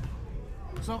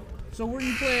bake. So where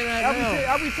you playing at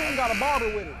now? Every team got a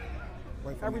barber with it.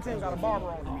 Every team got a barber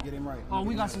on it. Let me get him right. Oh,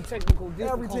 we got some technical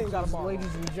Every team got a difficulties, barber.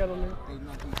 ladies and gentlemen.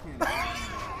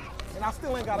 And I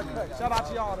still ain't got a cut. Shout out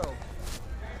to y'all though.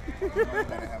 You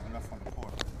gotta have enough on the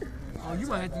court. Oh, you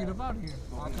might have to get up out of here.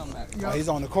 I'll come back. Oh, he's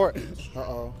on the court.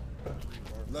 Uh-oh.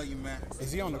 Love you, man.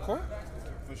 Is he on the court?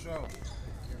 For sure.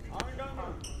 I ain't got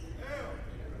no.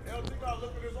 LT got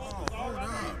look at his office. Hold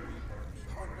on.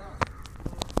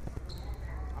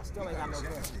 I still ain't got no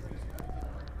cut.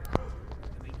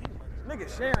 Nigga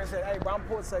Sharon said, hey, bro, I'm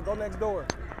pulling, said, go next door.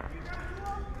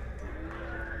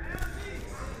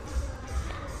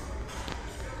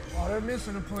 Oh, they're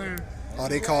missing a player. Oh,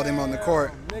 they called him on the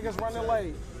court. Niggas running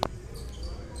late.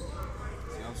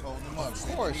 I was holding him up. Of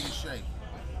course. Shake.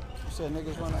 You said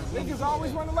niggas running. Niggas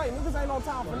always running late. Niggas ain't no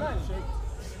time for nothing.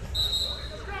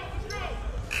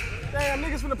 Damn,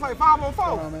 niggas finna play 5-on-4.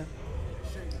 Come on, man.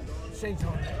 Shake's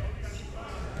on that.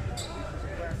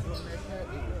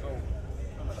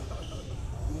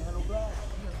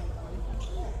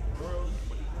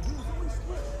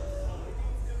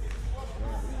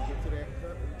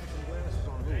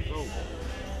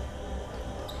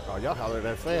 Oh, y'all hollered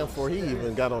at that fan before he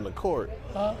even got on the court.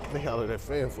 Huh? They hollered at that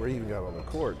fan before he even got on the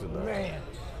court tonight. Man.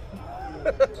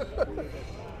 We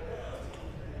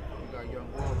got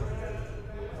young Walter.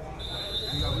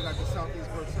 We got the Southeast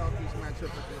versus Southeast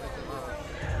matchup at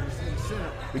the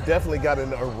center. We definitely got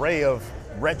an array of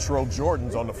retro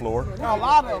Jordans on the floor. A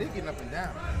lot of They getting up and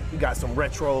down. We got some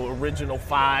retro original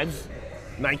 5s,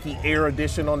 Nike Air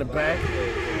Edition on the back. You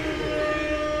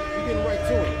getting right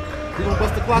to it. You gonna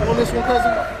bust the clock on this one,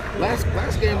 cousin? Last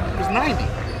game was 90.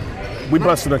 We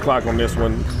busted the clock on this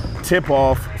one. Tip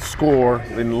off, score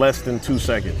in less than 2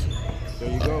 seconds.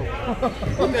 There you go.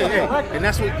 And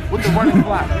that's with the running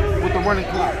clock. With the running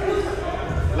clock.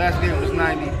 Last game was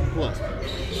 90 plus.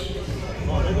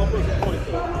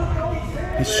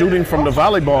 He's shooting from the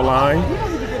volleyball line.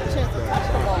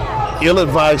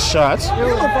 Ill-advised shots.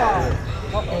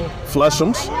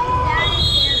 Flush'ems.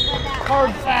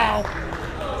 Hard foul.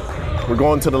 We're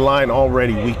going to the line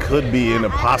already. We could be in a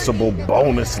possible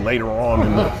bonus later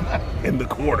on in the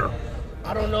quarter.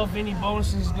 I don't know if any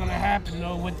bonuses is gonna happen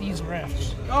though with these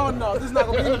refs. Oh no, this is not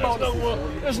gonna be any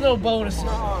bonus. There's no bonuses.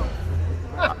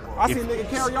 I see a nigga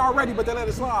carry already, but they let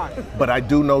it slide. But I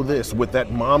do know this, with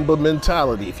that Mamba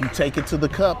mentality, if you take it to the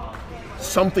cup,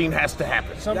 something has to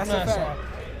happen. Something That's a has to fact. happen.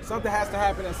 Something has to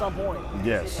happen at some point.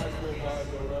 Yes.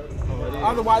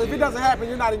 Otherwise, if it doesn't happen,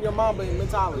 you're not in your Mamba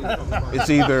mentality. It's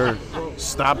either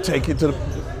stop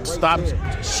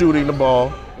shooting the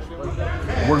ball,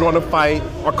 we're going to fight,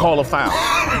 or call a foul.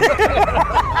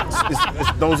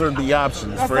 Those are the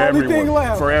options. That's for the only everyone. thing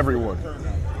left. For everyone.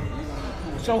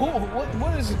 So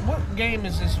what game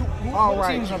is this? What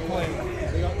teams are playing?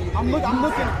 I'm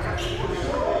looking.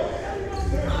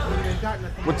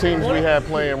 What teams we have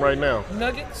playing right now?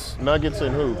 Nuggets? Nuggets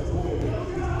and who?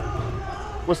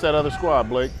 What's that other squad,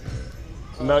 Blake?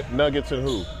 Nuggets and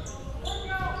who?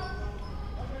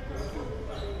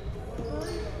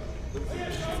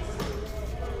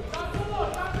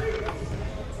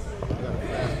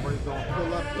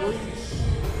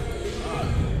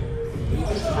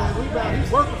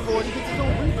 He's working for it. He gets his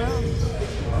own rebounds.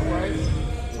 All right.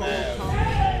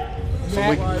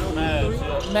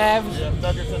 Mavs. Yeah,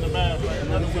 Nuggets and the Mavs.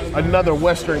 Another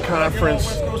Western Conference.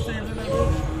 West Coast teams in that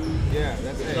bitch? Yeah,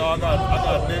 that's it. So I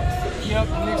got Knicks. Yep,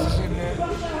 Knicks is in there. That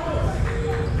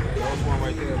was one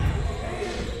right there.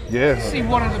 Yeah. See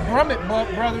one of the Brummett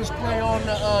brothers play on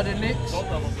the Knicks.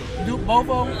 Both of them do. Both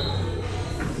of them.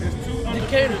 There's two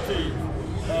Decatur. undefeated teams.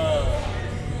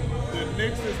 The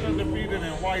Knicks is undefeated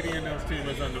and Whitey and those team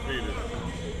is undefeated.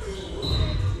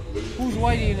 Who's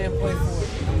Whitey and them play for?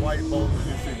 White Bolton,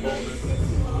 you see Bolton.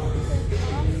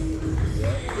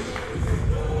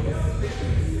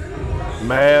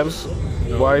 Mavs,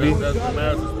 Whitey. That's the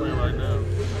Mavs is playing right now.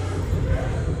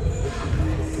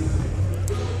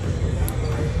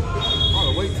 On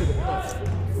the way to the bus.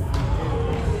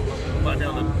 Right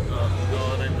down the, no,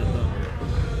 it ain't been done yet.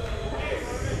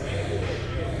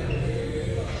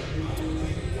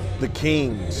 The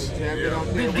Kings.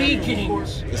 The D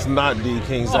Kings. It's not D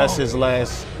Kings. That's his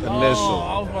last initial. Oh,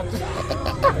 I was about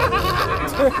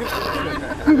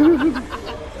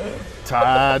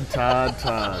to.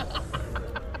 Todd.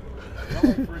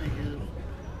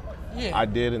 Yeah. I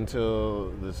did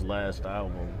until this last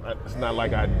album. It's not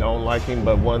like I don't like him,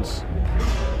 but once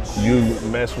you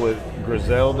mess with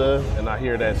Griselda and I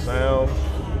hear that sound,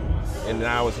 and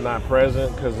now it's not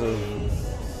present because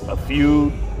of a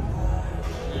feud.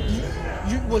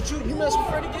 You mess with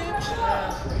Freddie Gibbs?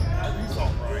 He's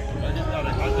all right.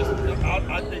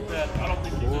 I think that I don't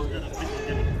think he's as good as people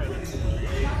give him credit.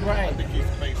 Right. I think he's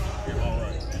basically all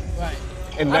right. Right.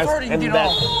 And I've heard he did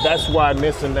all. that's why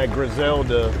missing that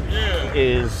Griselda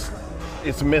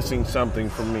it's missing something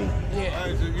for me. Yeah.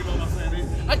 You know what I'm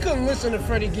saying? I couldn't listen to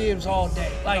Freddie Gibbs all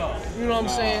day. Like, you know what I'm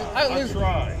saying? I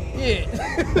tried. Yeah.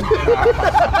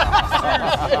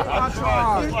 I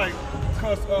tried. It's like,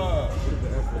 because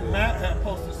Matt had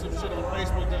posted some shit on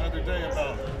Facebook the other day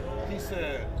about, he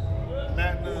said,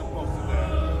 Matt Nunn posted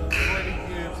that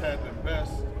Freddie Gibbs had the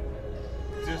best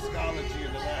discology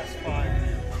in the last 5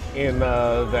 years. In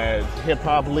that hip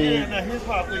hop league. Yeah, in that hip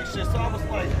hop league shit. So I was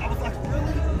like,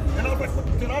 really? And I was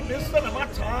like, did I miss that? Am I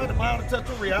tired? Am I out of touch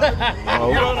with reality? You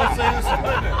know what I'm saying? So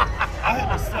I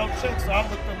had to self-check, so I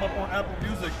looked them up on Apple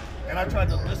Music, and I tried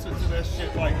to listen to that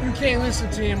shit. Like, You can't listen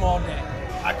to him all day.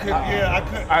 I couldn't. I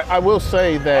couldn't. I will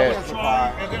say that. I was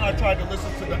trying, and then I tried to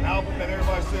listen to the album that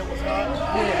everybody said was hot.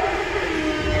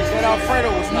 Said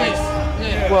Alfredo was nice.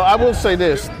 Yeah. Well, I will say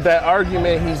this: that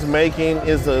argument he's making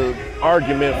is an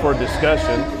argument for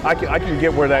discussion. I can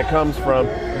get where that comes from,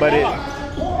 but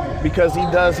because he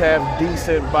does have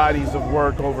decent bodies of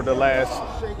work over the last.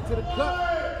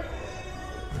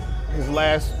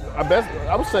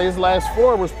 I would say his last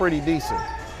 4 was pretty decent.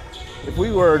 If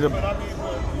we were to. But I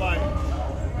mean, like.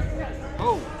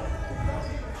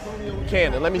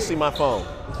 Cannon, let me see my phone.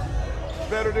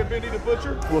 Better than Benny the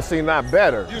Butcher? Well, see, not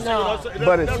better. You see what I'm saying?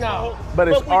 But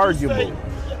it's would you arguable, say-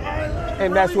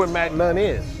 and that's what Matt Nunn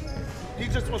is. He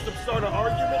just wants to start an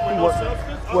argument with no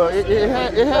substance? Well,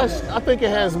 it has. I think it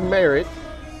has merit.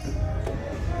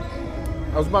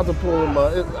 I was about to pull him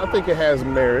up. I think it has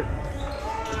merit.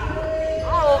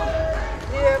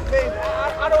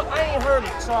 I ain't heard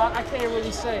it, so I can't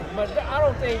really say. But I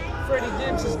don't think Freddie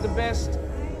Gibbs is the best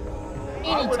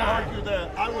I would anytime.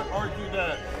 argue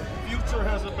that Future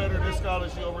has a better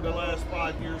discography over the last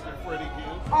 5 years than Freddie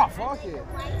Gibbs. Oh, fuck it.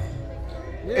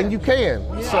 And you can.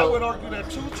 I So would argue that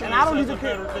 2 Chainz And I don't has a even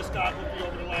better discography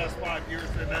over the last 5 years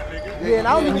than that nigga. Yeah, and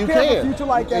I don't And even you care for can. Future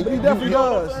like that, but he definitely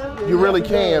does. Yeah, you he really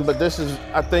definitely can, does. but this is,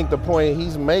 I think, the point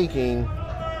he's making.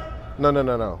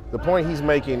 No. The point he's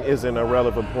making is an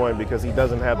irrelevant point because he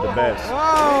doesn't have the best.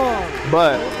 Oh,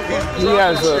 But he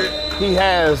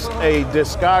has a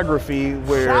discography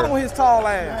shout on where his tall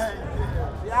ass.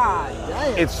 God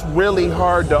damn. it's really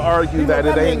hard to argue that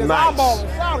it ain't nice.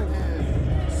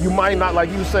 Nice. You might not, like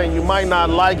you saying, you might not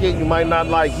like it, you might not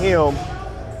like him,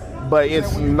 but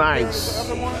it's nice.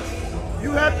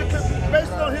 You have to,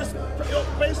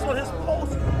 based on his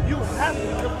post, you have to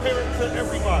compare it to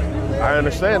everybody. I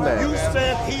understand that. You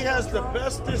said he has the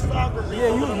best discography.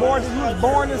 Yeah, you was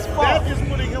born as fuck. That is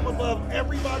putting him above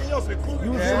everybody else, including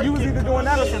You was either doing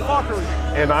that or some fuckery.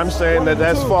 And I'm saying that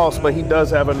that's false, but he does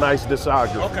have a nice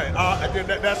discography. Okay,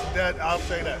 that's that. I'll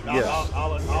say that. Yes.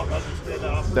 I'll understand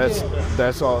that.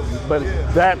 That's all. But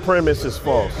that premise is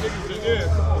false.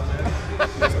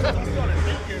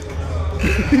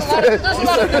 There's a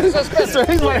lot of good suspects. So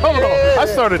he's like, hold on. I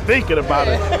started thinking about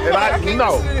it, and I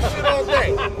know.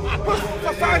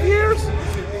 For 5 years?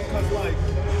 Because like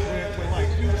when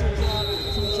Future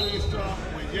dropped, 2 Chainz dropped,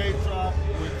 when Ye dropped,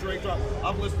 when Drake dropped,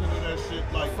 I'm listening to that shit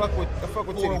like Fuck with for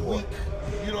Titty a Boy. week.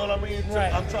 You know what I mean?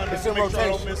 Right. I'm trying to It's make in sure I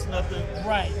don't rotation. miss nothing.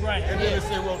 Right. And then it's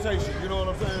in rotation. You know what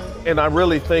I'm saying? And I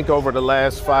really think over the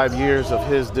last 5 years of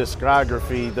his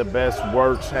discography, the best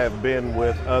works have been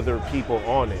with other people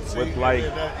on it.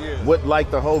 With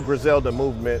like the whole Griselda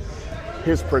movement,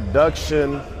 his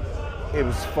production, it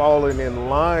was falling in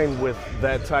line with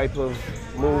that type of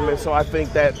movement. So I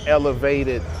think that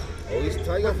elevated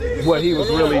what he was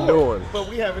really doing. But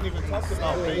we haven't even talked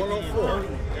about Baby and Dirk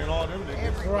and all them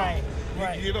niggas. Right.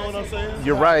 You know what I'm saying?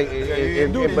 You're right,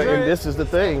 and this is the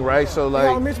thing, right? So All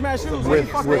like mismatched shoes.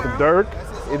 with Dirk,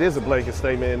 it is a blanket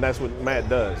statement, and that's what Matt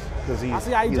does because I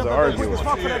see how he he's jumped an up there quick arguer. as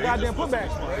fuck for that goddamn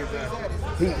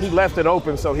putback. He left it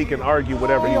open so he can argue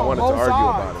whatever he He on wanted to both argue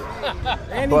sides. about it.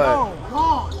 And he But-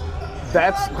 gone.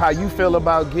 That's how you feel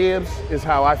about Gibbs is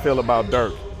how I feel about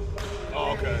Dirk.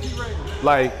 Oh, okay.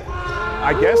 Like,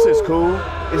 I guess it's cool.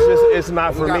 It's just it's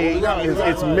not for me.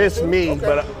 It's missed me,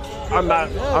 but I'm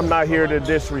not here to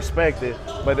disrespect it.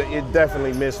 But it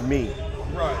definitely missed me.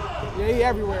 Right. Yeah, he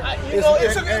everywhere. It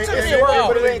took me a while.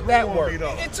 But it ain't that work.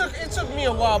 It took me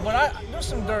a while, but there's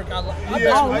some Dirk I like.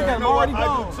 Yeah, you look at know him, what? already I do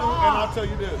gone. too, and I'll tell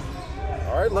you this.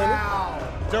 All right, Lenny.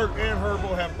 Dirk and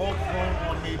Herbo have both grown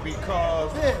on me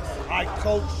because I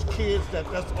coach kids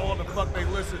that's all the fuck they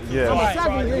listen to. Yeah. So I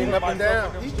Exactly. try to Getting get up and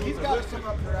myself down. in them He's shoes got and to listen. come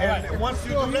up here. And once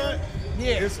you do that,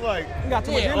 Yeah. It's like, You got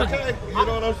too much energy. okay, you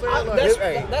know what I'm saying?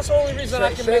 Like, That's the only reason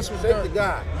I can mess with Shake Dirk. the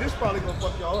guy. this probably gonna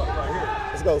fuck y'all up right here.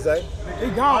 Let's go, Zay. He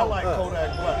I gone. like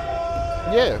Kodak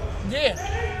Black. Yeah.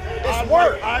 Yeah. I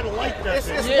work. I like that. It's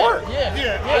shit. work. Yeah.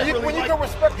 Yeah, When you- when you can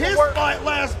respect the his work.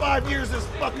 last 5 years is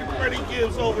fucking Freddie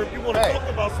Gibbs over. If you want to Hey. talk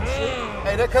about some shit,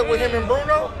 Hey, that cut with him and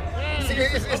Bruno. See,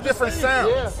 it's different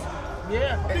sounds.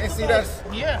 Yeah. And see, that's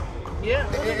Yeah. Yeah.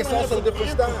 it's also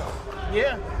different styles.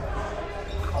 Yeah.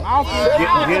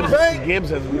 Gibbs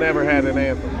has never had an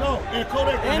anthem. no. And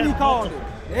Kodak And he had called multiple.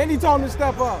 it. And he told him to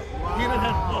step up. He didn't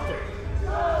have multiple.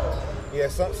 Yeah,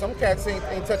 some cats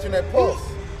ain't touching that pulse.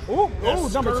 Ooh, That ooh,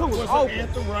 number skirt 2 was was open. an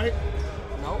anthem, right?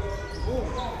 No.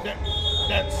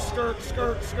 That skirt,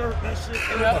 that shit.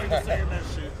 Everybody was saying that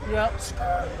shit. Yep.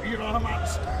 You know how much?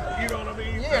 You know what I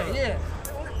mean? Yeah.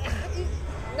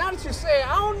 Now that you say it,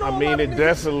 I don't know. I mean, it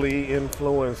definitely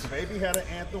influenced. Baby had an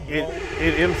anthem.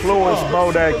 It influenced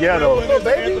Bodak Yellow.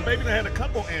 Baby had a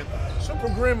couple anthems. Super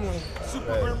Gremlin.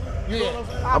 Super Gremlin. You know what I'm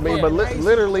saying? I mean, but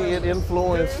literally, it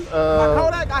influenced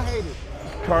Kodak, I hate it.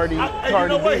 Cardi. Hey, you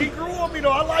Cardi know what? B. He grew on me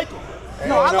though. I like him.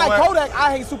 No, I like Kodak.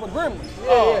 I hate Super Gremlin.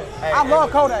 I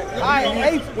love Kodak. I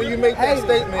hate When you make that hate it.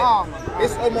 statement, Oh, my God.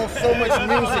 it's almost so much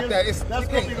music that it's That's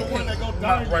you gonna be the one that go down.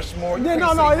 Mount Rushmore. Yeah,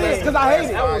 no, it is, 'cause I hate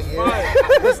it. That was fire.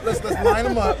 Let's line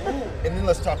them up and then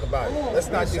let's talk about it. Let's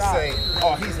not just say,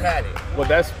 oh, he's had it. Well,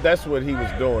 that's what he was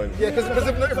doing. Yeah, because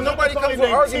if nobody comes with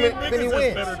an argument, then he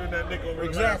wins. Better than that nigga over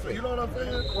Exactly. You know what I'm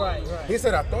saying? Right. He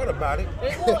said, I thought about it.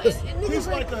 It's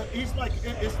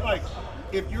like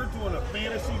if you're doing a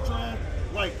fantasy draft,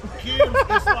 like Gibbs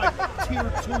is like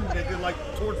tier 2, nigga, like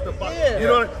towards the bottom. Yeah. You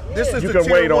know what? This is You the can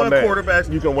tier wait 1 on that. quarterbacks.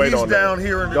 You can wait He's on that. down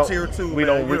here in the Don't- tier 2. We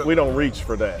man. don't. We don't reach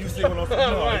for that. You see what I'm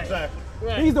saying? No, Right. exactly.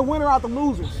 He's the winner out the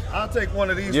losers. I'll take one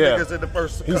of these Yeah. niggas in the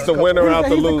first. He's the winner out the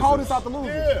He's the losers. coldest out the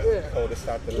losers. Yeah. Coldest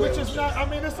out the Which is not. I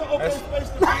mean, it's an okay space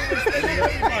to be in.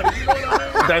 Everybody. You know what I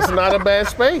mean? That's not a bad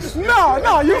space.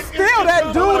 No, you still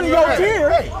that dude in your tier.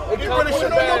 He putting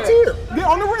shit on your tier. Get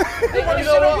on the You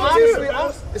know what? Honestly,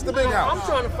 It's the big house. I'm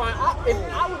trying to find. If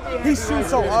I would be happy He shoots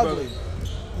so ugly.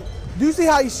 Do you see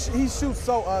how he shoots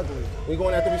so ugly? We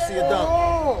going after we see a dunk.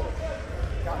 Oh.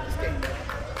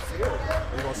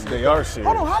 They are serious.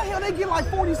 Hold on, how the hell they get like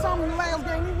 40 something in the last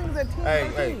game? These niggas at 10. Hey,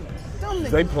 13. Dumb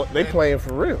niggas. They playing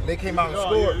for real. They came out and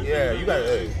scored. Yeah, you got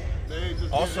to. They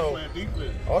just Also- playing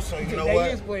defense. Also, you know They what?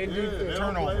 is playing defense.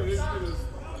 Turnovers.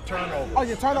 Turnovers. Oh,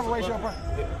 your turnover ratio.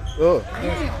 Ugh.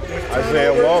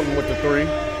 Isaiah Walton with the 3.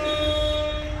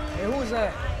 Hey, who was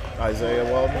that? Isaiah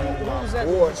Walton. Who was that?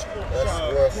 Boy, that's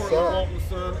Cortland son. Walton's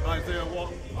son, Isaiah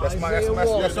Walton.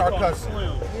 That's our cousin.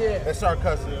 Yeah. That's our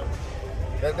cousin.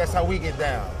 That's how we get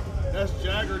down. That's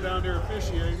Jagger down there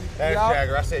officiating. That's Yup.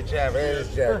 Jagger. I said Jagger. It is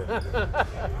Jagger.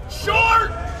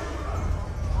 Short!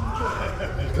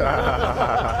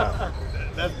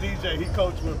 That's DJ. He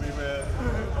coached with me, man.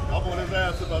 I'm on his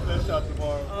ass about that shot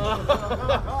tomorrow.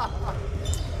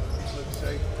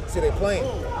 See, they playing.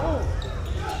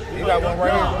 You got one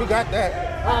right here. We got that.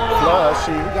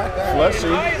 Flushy. We got that.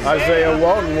 Flushy. Isaiah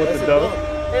Walton with the dunk.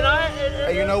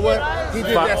 Hey, you know what? He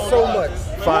did that so much.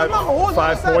 5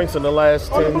 points in the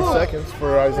last 10 seconds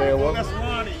for Isaiah Walton. That's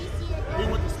Lonnie. He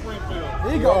went to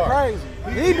Springfield. He go crazy.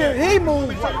 He moved. Let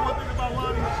me tell you one thing about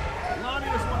Lonnie. Lonnie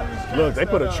is one of these cats. Look, they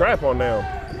put a trap on them.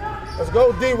 Let's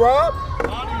go, D-Rob.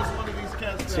 Lonnie is one of these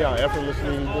cats. See how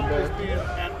effortlessly he did Always that? being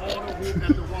at auto hoop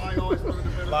at the Y, always one of the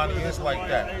better Lonnie players is at like the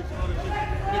that. Y age, all that shit.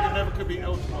 Nigga never could be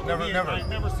eligible. Never. I ain't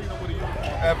never seen him with a uniform.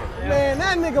 Ever. Man,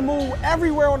 that nigga move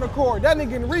everywhere on the court. That nigga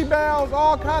getting rebounds,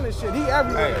 all kind of shit. He Hey,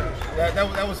 everywhere.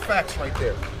 that was facts right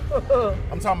there.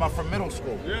 I'm talking about from middle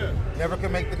school. Yeah. Never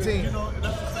could make the team. You know,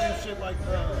 that's the same shit like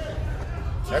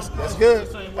That's Tim Price good. was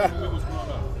the same way when we was growing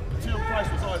up. Tim Price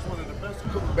was always one of the best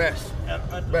cookers. Best.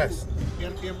 At Best.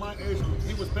 In my age group,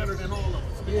 he was better than all of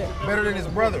us. Yeah. Better than his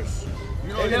brothers.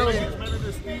 You know, he was better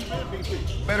than Steve and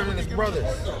BP. Better than his brothers.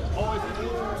 Always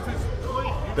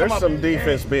There's some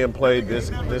defense being played this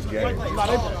game. 7th,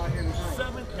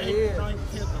 8th, 9th,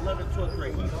 10th, 11th, 12th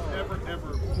grade. He never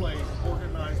ever played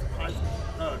organized high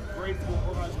school, grade school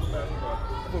or high school basketball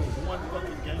for one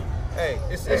fucking game. Hey,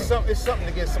 it's something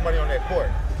to get somebody on that court.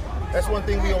 That's one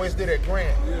thing we always did at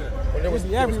Grant. When there was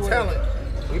talent,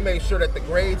 we made sure that the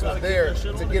grades was there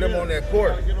to get them on that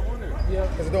court.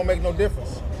 Because it don't make no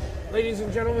difference. Ladies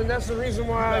and gentlemen, that's the reason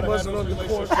why I wasn't on the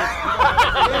court.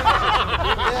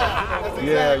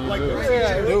 Yeah, you do.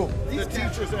 Yeah, you do. The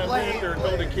teachers that live there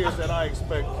know the kids that I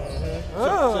expect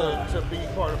to be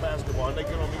part of basketball, and they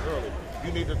get on me early.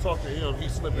 you need to talk to him.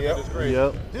 He's slipping in his grade.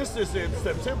 Yep. This is in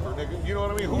September, nigga. You know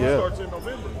what I mean? Who Yeah. starts in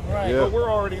November? Right. But we're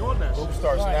already on that. Who shit.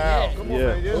 starts Right, now? yeah. Come on, Yeah.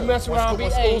 man. Yeah. You mess around,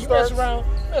 When school starts?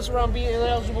 mess around being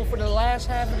eligible for the last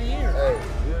half of the year.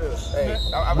 Hey,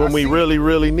 I When we seen really,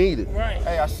 really need it. Right.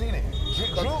 Hey, I seen it.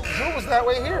 Drew was that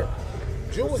way here.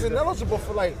 Drew was ineligible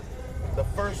for like the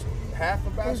first half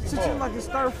of He's teaching basketball. like a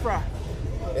stir fry.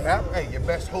 It happened. Hey, your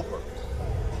best hooper.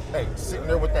 Hey, sitting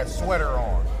there with that sweater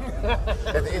on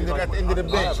at the end of the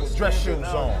bench with dress shoes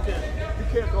on. You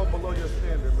can't go below your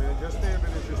standard, man. Your standard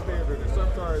is your standard, and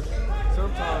sometimes,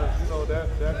 you know, that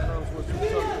comes with some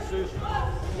tough decisions.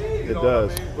 You It know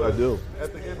does. What I mean? But I do.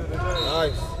 At the end of the day,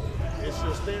 Nice. it's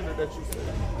your standard that you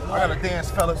set. I gotta dance,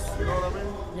 fellas. You know what I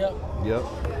mean? Yep. Yep.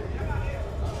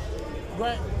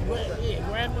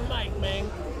 Grab the mic, man.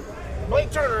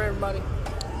 Blake Turner, everybody.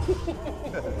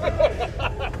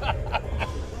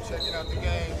 Checking out the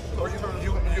game.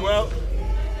 You out?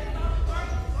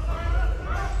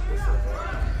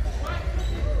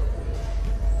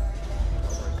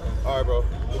 All right, bro.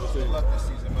 Good to see you. Luck this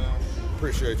season, man.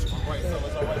 Appreciate you. All right,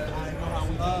 fellas. All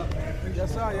right.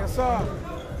 Yes, sir. Yes,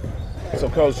 sir. So,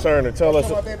 Coach Turner, tell us.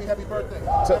 Tell my baby happy birthday.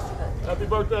 Happy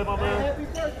birthday, my man. Happy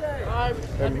birthday.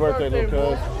 Happy birthday,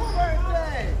 little cuz.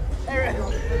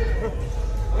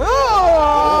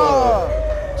 Oh!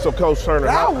 So, Coach Turner,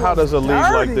 That how does a was league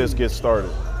like dirty. this get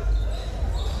started?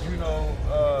 You know,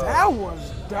 That was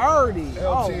dirty. LT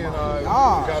Oh and my I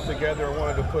God. got together and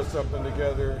wanted to put something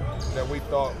together that we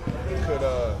thought could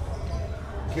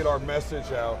get our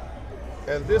message out.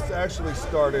 And this actually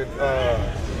started,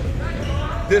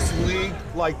 this league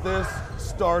like this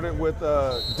started with,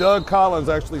 Doug Collins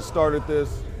actually started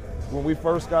this when we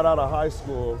first got out of high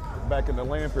school back in the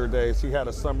Lanphier days. He had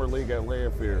a summer league at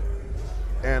Lanphier.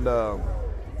 And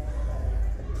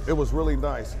it was really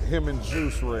nice. Him and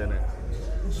Juice were in it.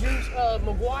 Juice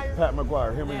McGuire. Pat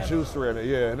McGuire, him and Juice were in it,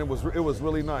 yeah, and it was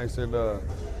really nice. And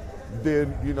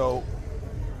then you know,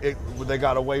 they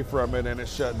got away from it and it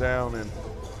shut down. And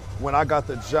when I got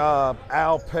the job,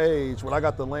 when I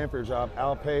got the Lanphier job,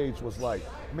 Al Page was like,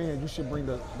 "Man, you should bring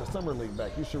the summer league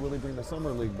back. You should really bring the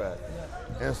summer league back."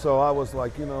 Yeah. And so I was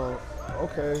like, you know,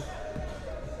 okay.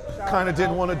 Kind of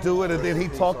didn't want to do it, and then he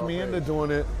talked me into doing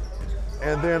it,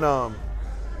 and then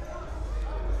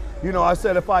you know, I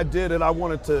said if I did it, I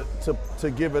wanted to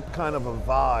give it kind of a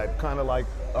vibe, kind of like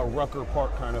a Rucker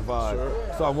Park kind of vibe.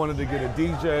 Sure. So I wanted to get a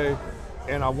DJ,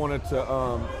 and I wanted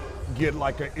to get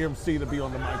like an MC to be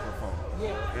on the microphone.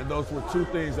 Yeah. And those were two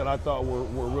things that I thought were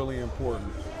really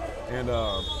important. And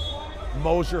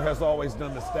Mosier has always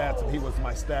done the stats, and he was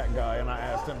my stat guy, and I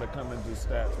asked him to come and do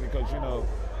stats because, you know,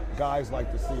 guys like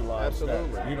to see live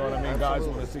stats. You know what I mean? Absolutely. Guys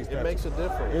want to see stats. It makes a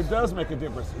difference. It does make a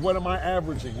difference. What am I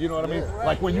averaging? You know what I mean? Right.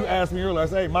 Like when you asked me earlier, I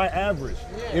say, hey, my average.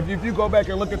 Yeah. If you go back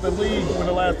and look at the league when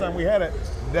the last time we had it,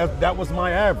 that was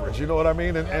my average. You know what I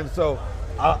mean? And so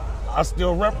I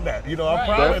still rep that. You know, I'm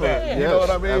proud of that. You know what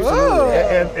I mean?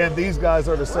 Absolutely. And these guys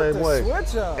are the same way.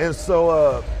 And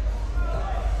so,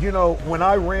 you know, when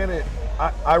I ran it,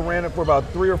 I ran it for about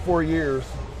 3 or 4 years.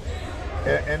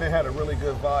 And it had a really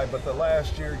good vibe, but the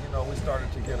last year, you know, we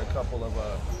started to get a couple of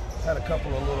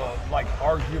little like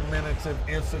argumentative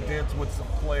incidents with some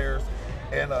players,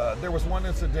 and there was one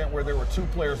incident where there were 2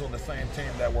 players on the same team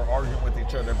that were arguing with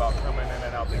each other about coming in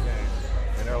and out the game,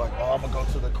 and they're like, "Oh, I'm gonna go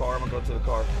to the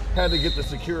car." Had to get the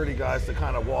security guys to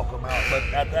kind of walk them out, but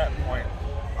at that point,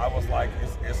 I was like,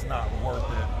 it's not worth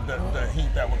it. The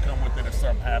heat that would come with it if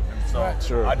something happened. So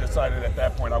I decided at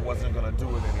that point I wasn't gonna do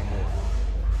it anymore.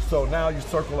 So now you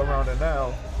circle around and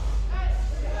now,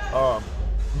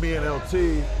 me and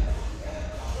LT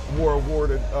were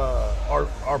awarded,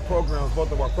 our programs,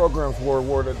 both of our programs were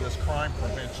awarded this crime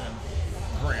prevention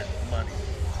grant money.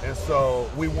 And so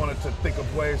we wanted to think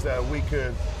of ways that we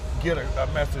could get a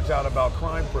message out about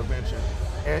crime prevention.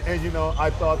 And you know, I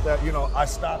thought that, you know, I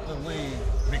stopped the league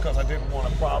because I didn't want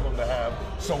a problem to have,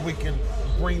 so we can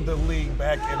bring the league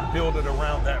back and build it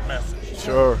around that message.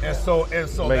 Sure. And so Makes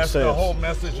that's sense. the whole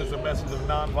message is a message of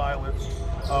nonviolence.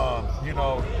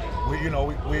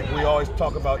 We always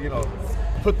talk about, you know,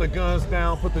 put the guns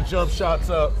down, put the jump shots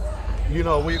up. You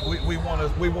know, we want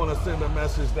to send a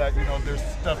message that, you know, there's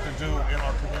stuff to do in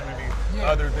our community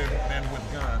other than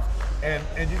with guns.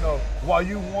 And you know, while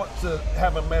you want to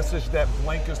have a message that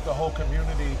blankets the whole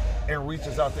community and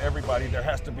reaches out to everybody, there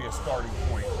has to be a starting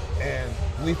point. And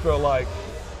we feel like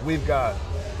we've got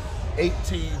 8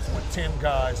 teams with 10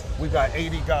 guys. We've got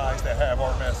 80 guys that have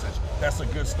our message. That's a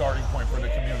good starting point for the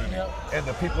community. And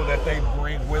the people that they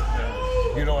bring with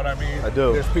them, you know what I mean? I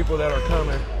do. There's people that are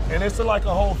coming, and it's like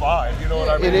a whole vibe, you know what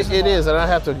I mean? It is, and I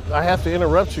have to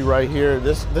interrupt you right here.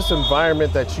 This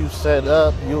environment that you set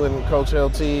up, you and Coach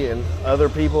LT and other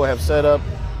people have set up,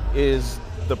 is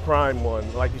the prime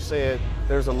one. Like you said,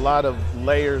 there's a lot of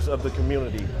layers of the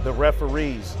community. The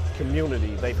referees,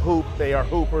 community. They hoop. They are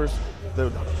hoopers.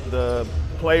 The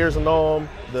players know them.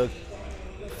 The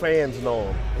fans know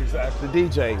him. Exactly. The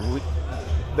DJ,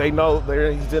 they know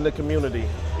he's in the community.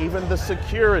 Even the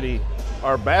security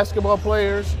are basketball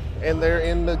players, and they're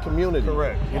in the community.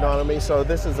 Correct. You know what I mean? So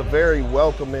this is a very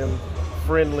welcoming,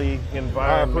 friendly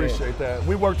environment. I appreciate that.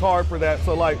 We worked hard for that.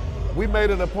 So like, we made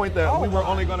it a point that we were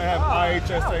only going to have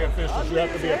IHSA officials. You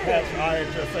have to be a patched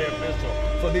IHSA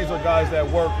official. So these are guys that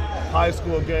work high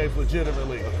school games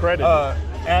legitimately. Accredited.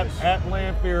 At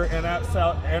Lanphier and at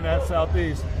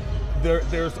Southeast,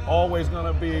 there's always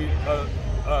going to be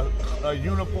a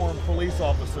uniformed police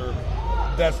officer.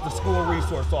 That's the school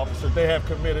resource officer. They have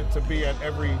committed to be at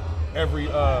every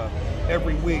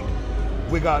week.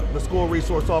 We got the school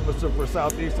resource officer for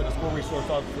Southeast and the school resource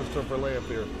officer for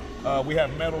Lanphier. We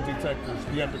have metal detectors.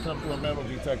 You have to come through a metal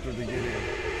detector to get in.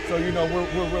 So you know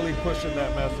we're really pushing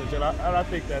that message, and I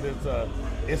think that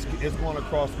it's going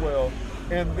across well.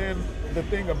 And then the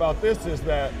thing about this is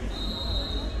that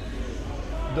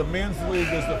the men's league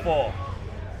is the fall.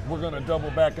 We're going to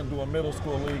double back and do a middle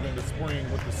school league in the spring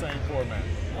with the same format.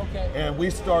 Okay. And we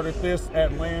started this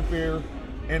at Lanphier,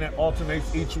 and it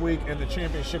alternates each week, and the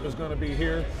championship is going to be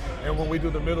here. And when we do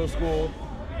the middle school,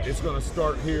 it's going to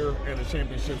start here, and the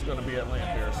championship's going to be at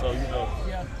Lanphier. So, you know.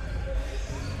 Yeah.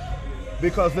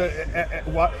 Because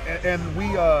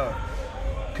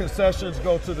concessions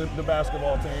go to the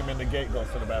basketball team, and the gate goes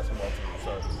to the basketball team.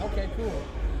 So. Okay, cool.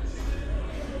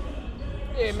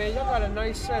 Yeah, man, y'all got a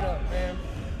nice setup, man.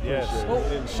 Yes,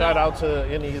 and shout out to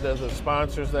any of the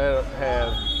sponsors that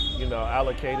have,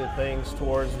 allocated things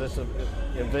towards this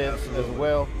event as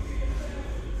well.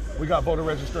 We got voter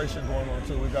registration going on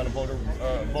too. We got a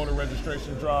voter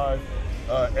registration drive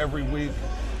every week.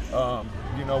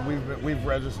 We've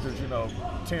registered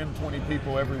 10, 20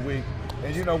 people every week,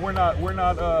 and we're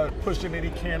not pushing any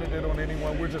candidate on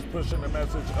anyone. We're just pushing the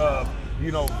message of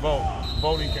vote.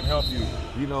 Voting can help you.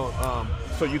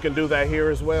 So you can do that here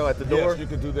as well at the door? Yes, you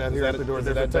can do that here at the door.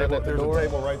 There's a table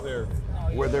right there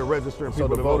where they're registering people.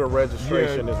 So the to voter vote.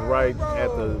 registration is right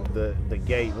at the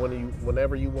gate.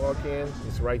 Whenever you walk in,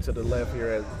 it's right to the left here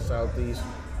at Southeast,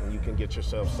 and you can get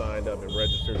yourself signed up and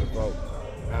register to vote.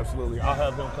 Absolutely. I'll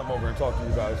have them come over and talk to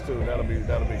you guys too. That'll be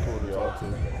cool to talk to.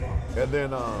 And then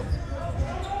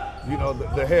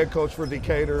the head coach for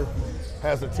Decatur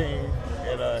has a team,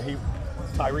 and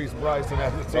Tyrese Bryson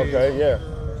has a team. Okay, yeah.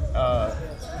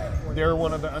 They're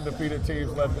one of the undefeated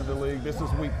teams left in the league. This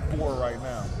is week 4 right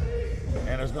now,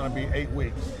 and there's going to be 8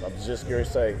 weeks. I was just going to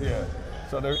say. Yeah.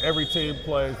 So every team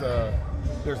plays.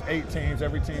 There's 8 teams.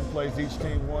 Every team plays each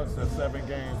team once. That's 7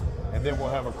 games, and then we'll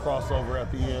have a crossover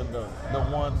at the end. The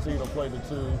 1 seed will play the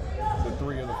 2, the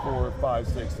 3 and the 4, 5,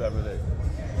 6, 7, 8.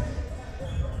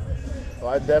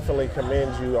 Well, I definitely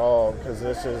commend you all because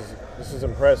this is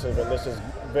impressive, and this is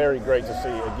very great to see.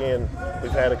 Again,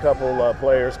 we've had a couple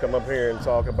players come up here and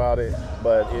talk about it,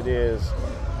 but it is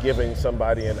giving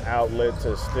somebody an outlet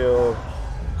to still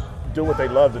do what they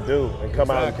love to do and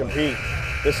come out and compete.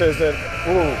 This isn't,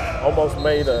 almost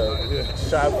made a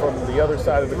shot from the other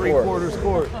side of the court. 3/4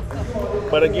 court.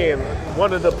 But again,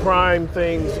 one of the prime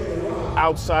things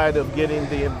outside of getting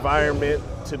the environment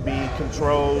to be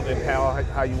controlled and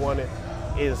how you want it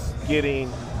is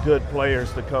getting good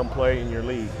players to come play in your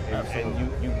league, and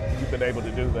you've been able to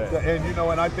do that. And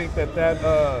and I think that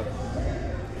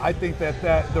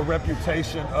the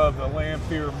reputation of the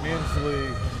Lanphier Men's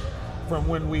League from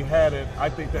when we had it, I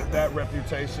think that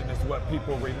reputation is what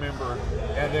people remember.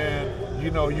 And then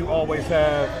you always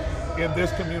have in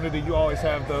this community, you always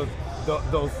have those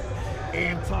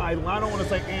I don't want to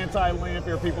say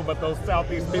anti-Lanphier people, but those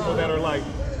Southeast people that are like,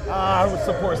 I would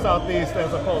support Southeast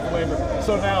as opposed to Lanphier.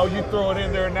 So now you throw it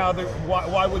in there, and now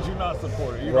why would you not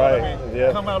support it? You know what I mean?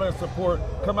 Yeah. Come out and support,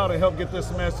 come out and help get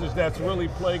this message that's really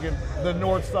plaguing the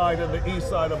north side and the east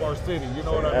side of our city. You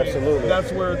know what I mean? Absolutely.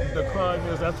 That's where the crime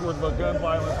is, that's where the gun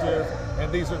violence is,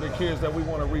 and these are the kids that we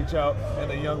want to reach out, and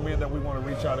the young men that we want to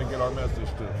reach out and get our message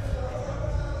to.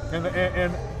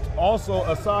 And also,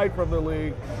 aside from the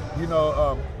league,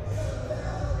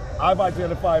 I've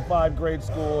identified 5 grade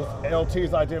schools.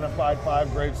 LT's identified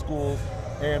 5 grade schools,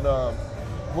 and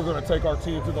we're going to take our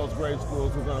team to those grade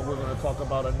schools. We're going to talk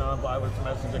about a nonviolence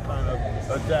message and kind of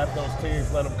adapt those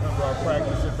teams, let them come to our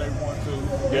practice if they want to.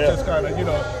 Yeah. Just kind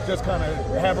of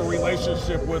have a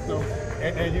relationship with them,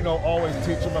 and always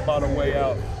teach them about a way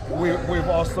out. We've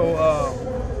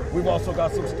also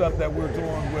got some stuff that we're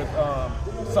doing with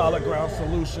Solid Ground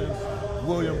Solutions,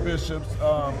 William Bishop's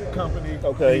company.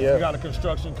 Okay, He's yeah. got a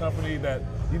construction company that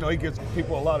he gets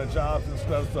people a lot of jobs and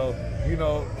stuff. So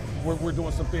we're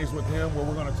doing some things with him where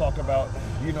we're going to talk about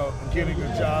getting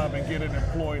a job and getting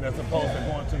employed as opposed to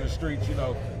going to the streets.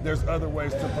 There's other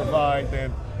ways to provide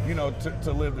than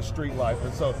to live the street life.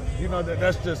 And so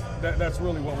that's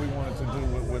really what we wanted to do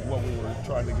with what we were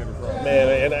trying to get across.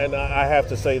 Man, and I have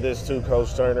to say this too,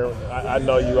 Coach Turner. I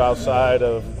know you outside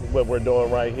of what we're doing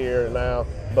right here now,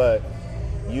 but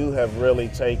you have really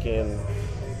taken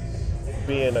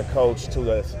being a coach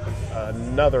to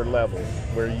another level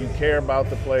where you care about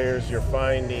the players, you're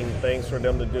finding things for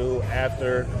them to do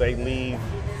after they leave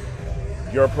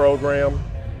your program.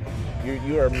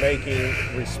 You are making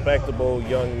respectable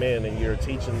young men, and you're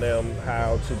teaching them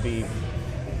how to be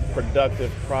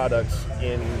productive products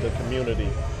in the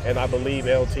community. And I believe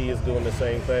LT is doing the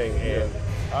same thing. And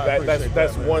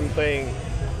that's one thing.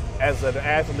 As an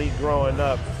athlete growing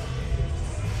up,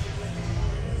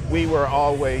 we were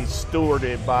always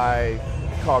stewarded by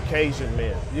Caucasian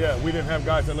men. Yeah, we didn't have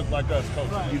guys that looked like us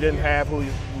coaching. You didn't have who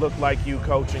looked like you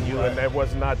coaching you, and there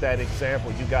was not that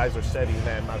example. You guys are setting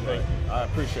that, and I think I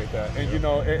appreciate that. And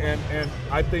and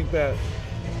I think that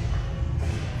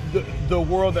the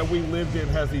world that we lived in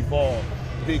has evolved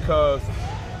because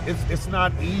it's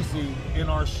not easy in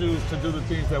our shoes to do the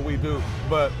things that we do.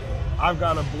 But I've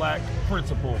got a black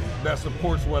principal that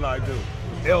supports what I do.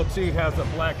 LT has a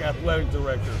black athletic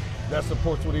director that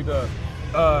supports what he does.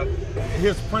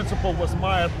 His principal was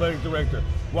my athletic director.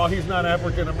 While he's not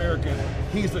African American,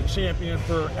 he's a champion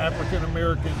for African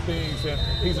American things, and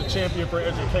he's a champion for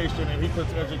education, and he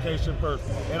puts education first.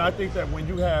 And I think that when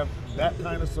you have that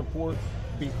kind of support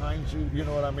behind you, you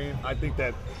know what I mean? I think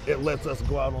that it lets us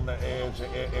go out on the edge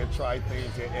and try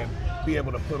things and be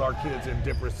able to put our kids in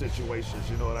different situations,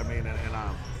 you know what I mean? And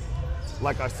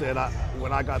like I said,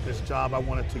 when I got this job, I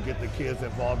wanted to get the kids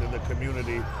involved in the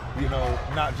community,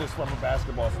 not just from a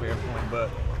basketball standpoint,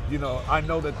 but, I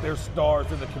know that there's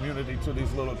stars in the community to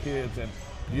these little kids. And,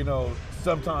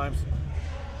 sometimes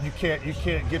you can't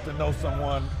get to know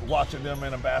someone watching them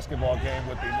in a basketball game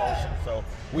with emotion. So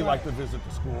we like to visit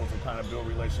the schools and kind of build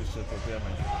relationships with them.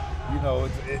 And,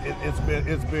 it's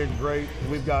been great.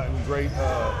 We've gotten great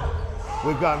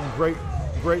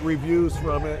reviews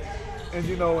from it. And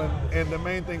and the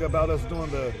main thing about us doing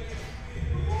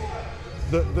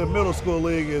the middle school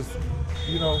league is,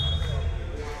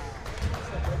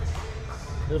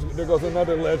 there goes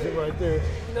another legend right there.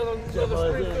 What's up,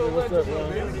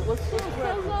 man?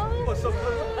 What's up,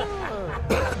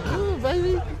 Ooh,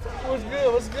 baby. What's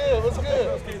good?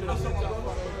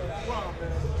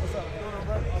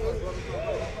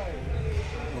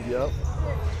 Yep.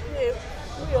 Yeah,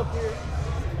 we up here.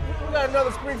 We got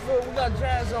another Springfield. We got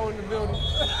Jazzo in the building.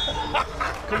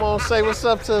 Come on, say what's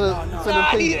up to the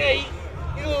people. He a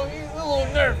little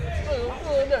nervous.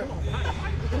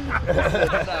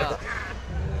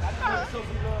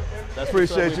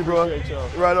 Appreciate you, bro.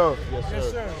 Right on.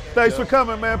 Yes, sir. Thanks for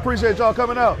coming, man. Appreciate y'all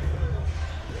coming out.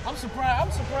 I'm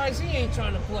surprised he ain't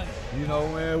trying to play.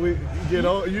 Man, we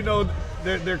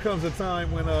there comes a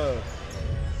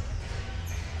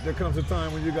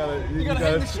time when you gotta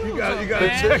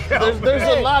check out.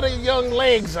 There's a lot of young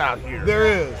legs out here. There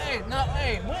is.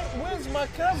 When's my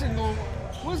cousin going?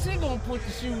 When's he gonna put the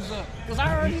shoes up? Cause I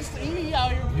heard he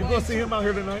out here. You gonna see him out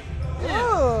here tonight?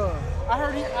 Yeah. I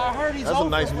heard he's That's a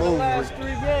nice for move. the last 3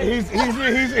 games. He's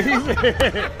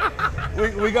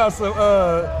we got some.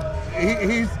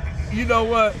 He's. You know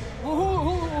what?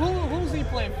 Who's he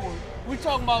playing for? We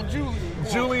talking about Julian.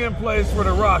 Julian plays for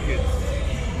the Rockets.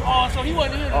 Oh, so he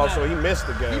wasn't here tonight. Oh, so he missed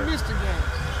the game. He missed the game.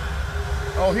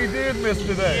 Oh, he did miss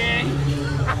today.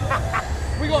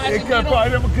 Yeah. We gonna have to get probably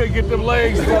them couldn't get them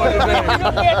legs going today. We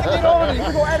gonna have to get on it.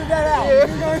 We're gonna edit that out.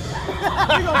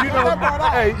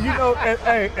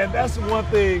 Yeah. And that's one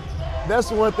thing.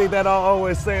 That's one thing that I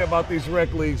always say about these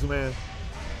rec leagues, man.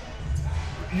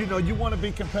 You want to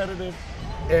be competitive,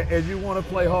 and you want to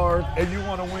play hard, and you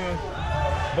want to win.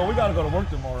 But we got to go to work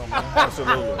tomorrow, man.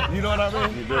 Absolutely. You know what I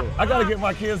mean? You do. I got to get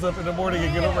my kids up in the morning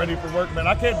and get them ready for work, man.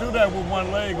 I can't do that with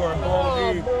one leg or a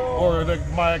blown knee or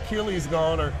my Achilles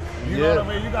gone or, you know what I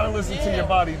mean? You got to listen to your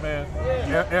body, man.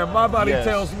 And my body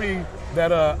tells me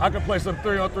that I can play some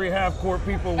 3-on-3 half-court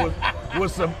people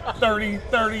with some 30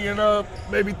 and up,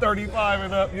 maybe 35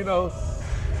 and up,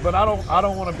 But I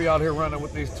don't want to be out here running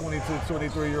with these 22,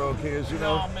 23-year-old kids, you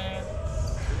know? No, man.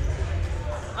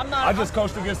 I'm not. I just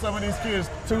coached against some of these kids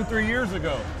 2-3 years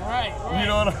ago. Right. You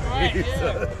know what I mean? Right,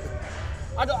 yeah.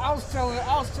 I was telling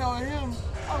him,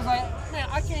 I was like, man,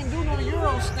 I can't do no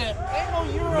Euro step. Ain't no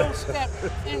Euro step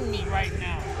in me right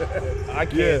now. I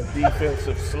can't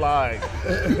defensive slide,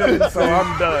 so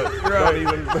I'm done. Don't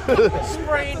even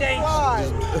sprained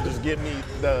ankle. Just get me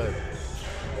done.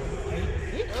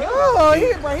 Oh, he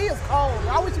is cold.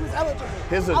 I wish he was eligible.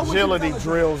 His agility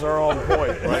drills are on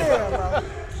point, right? Yeah,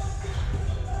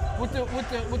 bro.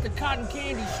 With the cotton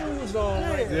candy shoes on.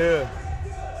 Right? Yeah.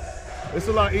 It's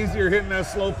a lot easier hitting that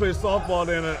slow pitch softball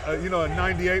than a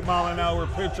 98-mile-an-hour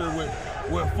pitcher with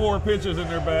 4 pitches in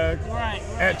their bag. Right.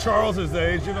 At Charles's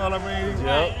age, you know what I mean?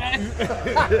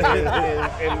 Yep.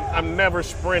 and I'm never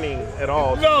sprinting at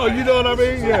all. No, you know what I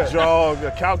mean? Yeah.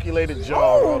 A calculated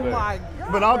jog all day. My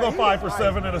God. But I'll go 5 for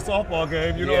 7 in a softball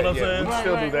game. You know what I'm saying? We can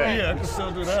still do that. Yeah, I can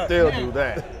still do that. Still do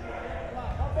that.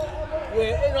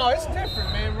 Yeah, it's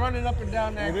different, man. Running up and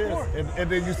down that court.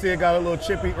 And then you see it got a little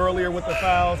chippy earlier with the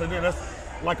fouls, and then that's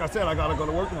like I said, I gotta go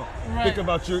to work now. Right. Think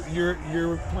about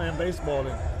you're playing baseball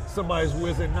and somebody's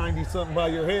whizzing 90-something by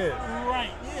your head.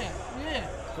 Right. Yeah.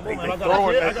 Come on, man, I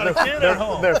got a kid at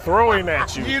home. They're throwing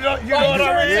at you. You know what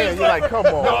I mean? Yeah, you're like, come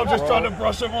on. No, I'm just bro. trying to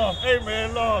brush them off. Hey,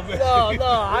 man, no, man. No.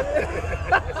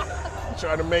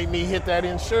 Trying to make me hit that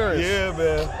insurance. Yeah,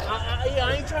 man.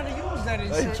 I ain't trying to use that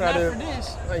insurance. Not for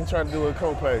this. I ain't trying to do a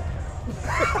copay.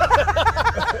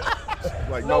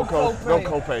 Like No no copay.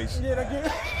 copays. Yeah,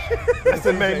 again. That's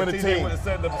the name of the TJ team. would have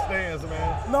set up the stands,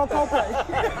 man. No copay.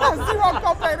 0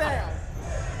 copay down.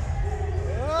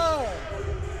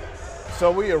 So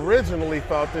we originally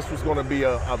thought this was going to be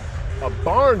a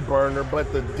barn burner,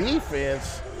 but the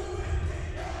defense.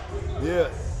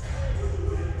 Yeah.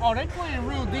 Oh, they playing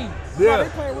real deep. Yeah, they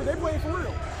playing for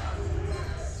real.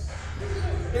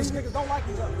 These niggas don't like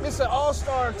each other. It's an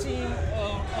all-star team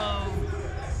of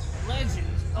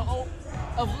legends,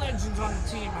 of legends on the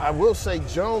team. I will say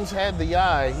Jones had the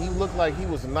eye. He looked like he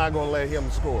was not going to let him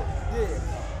score. Yeah.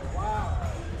 Wow.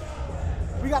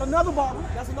 We got another barber.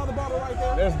 That's another barber right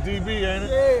there. That's DB, ain't it?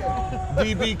 Yeah.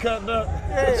 DB cutting up.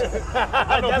 Yeah.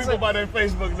 I know people by their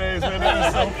Facebook names, man. That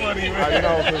is so funny, man. I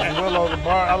know, because Will on the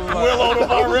bar. I was like, Will on the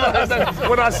bar, really?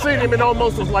 when I seen him, it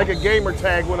almost was like a gamer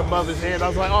tag with above his head. I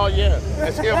was like, oh yeah,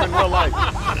 that's him in real life.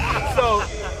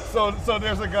 So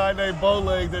there's a guy named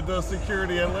Bowleg that does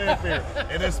security at Lanphier,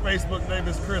 and his Facebook name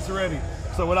is Chris Reddy.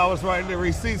 So when I was writing the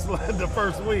receipts the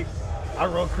first week, I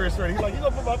wrote Chris Reddy. He's like, you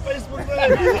gonna put my Facebook name?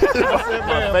 I said,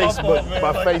 man,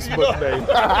 my like, Facebook name.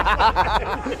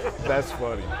 That's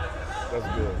funny. That's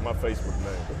good. My Facebook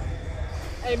name.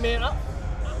 Hey man,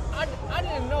 I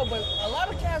didn't know, but a lot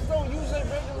of cats don't use their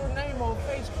regular name on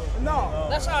Facebook. No.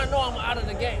 That's how I know I'm out of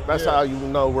the game. That's how you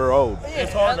know we're old. Yeah,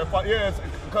 It's hard to find. Yeah, it's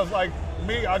because like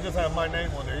me, I just have my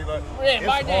name on there. You know, Yeah,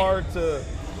 my name.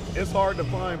 It's hard to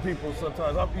find people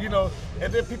sometimes.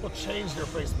 And then people change their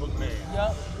Facebook name.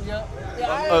 Yep.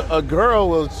 Yeah, A girl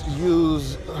will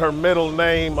use her middle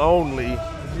name only,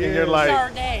 and you're like,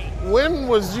 Sardane. when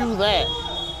was you that?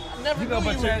 Never You know, knew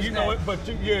but you as you know that. it. But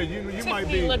you might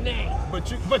be. Lene.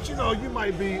 But you know you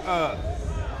might be.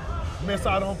 Miss,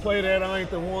 I don't play that. I ain't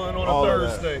the one on All a of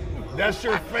that. Thursday. That's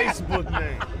your Facebook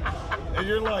name, and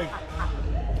you're like,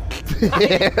 You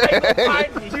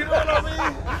you know what I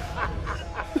mean?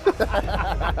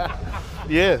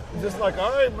 Yeah. Just like,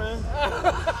 all right, man.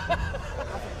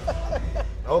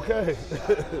 Okay.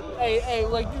 Hey,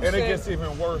 like you And said. it gets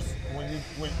even worse when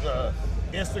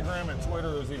Instagram and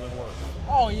Twitter is even worse.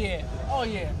 Oh yeah.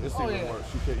 It's oh, even yeah. worse.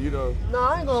 You know. No,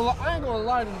 I ain't gonna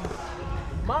lie to you.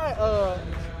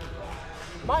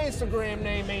 My Instagram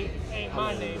name ain't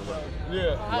my name, bro.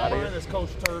 Yeah. I- Mine is Coach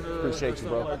Turner. Appreciate you,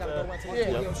 bro. Like that.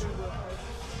 Yeah.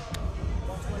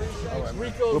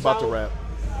 Rico We're about to Zhao. wrap.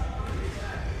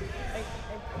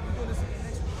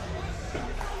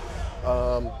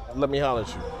 Let me holler at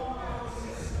you.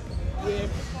 Yeah.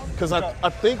 Cause I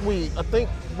think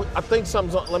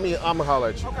something's on. I'm gonna holler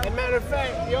at you. As a matter of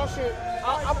fact, y'all should.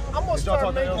 I'm gonna Did y'all start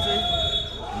talk to making.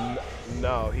 LT?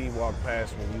 No, he walked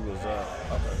past when he was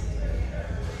Okay.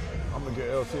 I'm gonna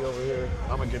get LT over here.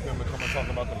 I'm gonna get them to come and talk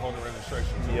about the voter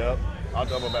registration too. Yep. I'll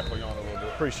double back on y'all in a little bit.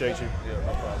 Appreciate you. Yeah,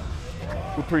 no problem.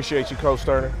 We appreciate you, Coach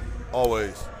Turner.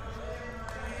 Always.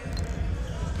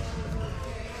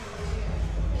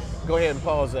 Go ahead and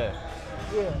pause that.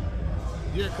 Yeah.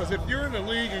 Yeah, because if you're in the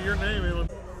league and your name is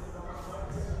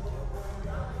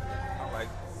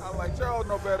I'm like, Charles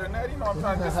know better than that. You know I'm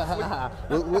trying to get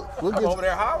We'll I'm get over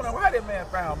there hollering. Why that man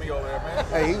found me over there, man?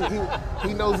 Hey,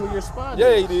 he knows where your spot Yeah,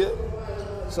 is. he did.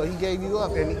 So he gave you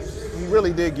up, and he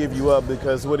really did give you up,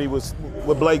 because what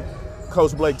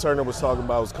Coach Blake Turner was talking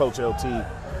about was Coach LT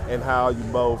and how you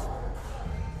both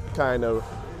kind of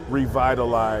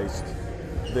revitalized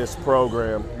this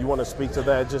program. You want to speak to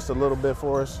that just a little bit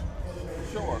for us?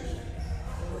 Sure.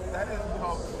 That is,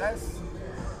 that's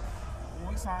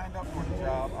when we signed up for the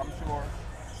job. I'm sure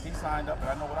he signed up, and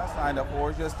I know what I signed up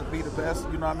for is just to be the best,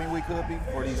 we could be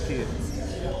for these kids,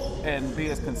 and be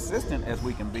as consistent as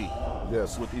we can be.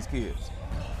 Yes. With these kids,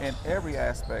 in every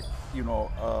aspect,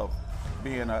 of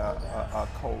being a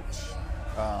coach,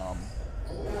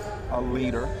 a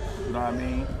leader.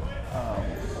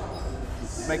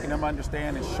 Making them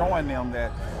understand and showing them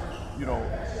that,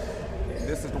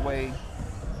 this is the way,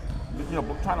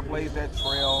 trying to blaze that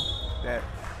trail that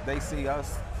they see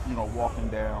us, walking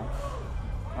down,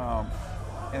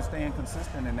 and staying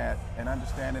consistent in that, and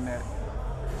understanding that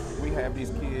we have these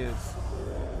kids'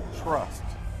 trust,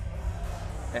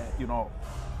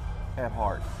 at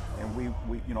heart, and we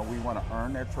want to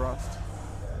earn their trust.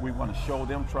 We want to show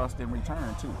them trust in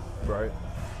return too. Right.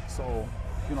 So,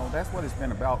 that's what it's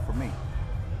been about for me.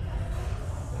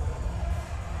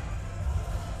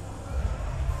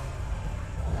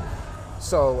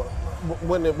 So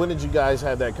when did you guys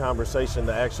have that conversation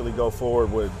to actually go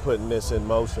forward with putting this in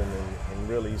motion and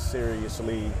really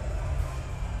seriously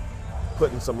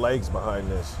putting some legs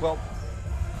behind this? Well,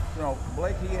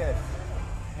 Blake, he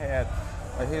had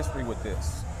a history with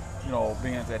this,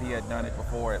 being that he had done it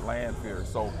before at Lanphier.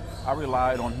 So I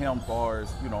relied on him as far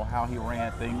as, how he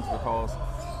ran things, because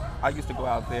I used to go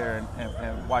out there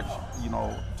and watch,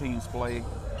 teams play,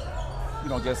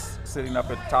 just sitting up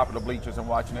at the top of the bleachers and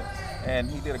watching it. And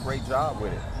he did a great job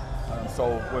with it.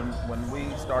 So when we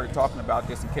started talking about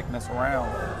this and kicking this around,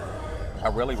 I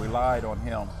really relied on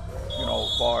him,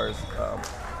 as far as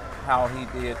how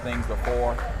he did things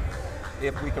before.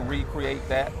 If we can recreate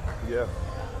that. Yeah.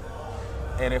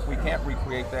 And if we can't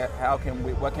recreate that,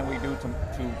 what can we do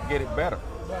to get it better?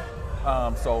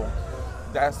 So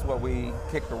that's what we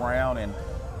kicked around, and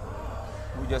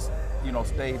we just,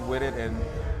 stayed with it, and,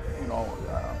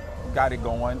 got it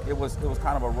going. It was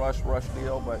kind of a rush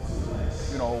deal, but,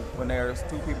 when there's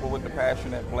two people with the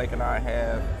passion that Blake and I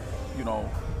have,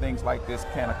 things like this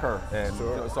can occur. And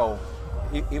sure. So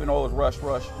even though it was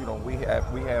rush, we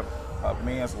have a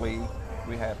men's league.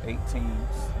 We have 8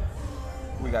 teams.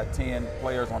 We got 10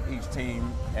 players on each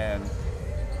team, and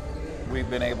we've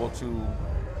been able to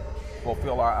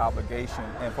fulfill our obligation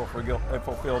and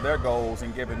fulfill their goals,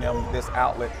 and giving them this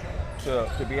outlet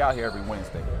to be out here every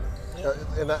Wednesday.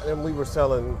 And we were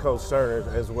telling Coach Turner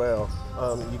as well,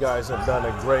 you guys have done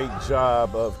a great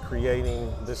job of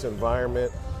creating this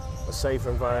environment, a safe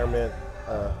environment,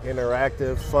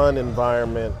 interactive, fun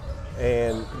environment,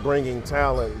 and bringing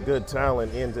good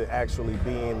talent into actually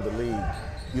being the league.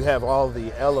 You have all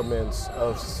the elements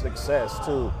of success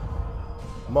too.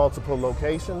 Multiple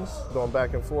locations going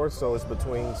back and forth, so it's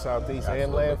between Southeast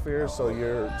and Lanphier, so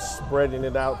you're spreading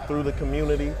it out through the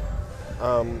community.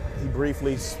 He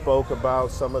briefly spoke about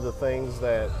some of the things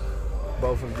that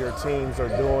both of your teams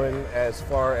are doing as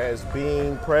far as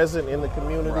being present in the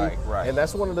community. Right. And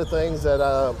that's one of the things that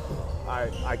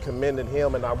I commended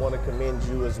him, and I want to commend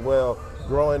you as well.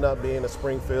 Growing up being a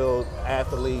Springfield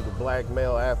athlete, a black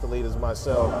male athlete as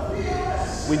myself,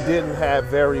 we didn't have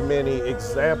very many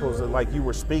examples, like you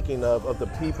were speaking of the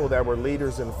people that were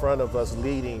leaders in front of us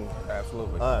leading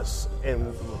us,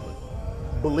 and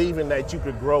believing that you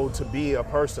could grow to be a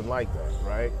person like that,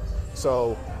 right?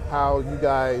 So how you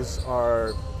guys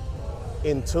are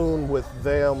in tune with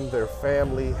them, their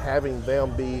family, having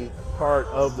them be part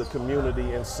of the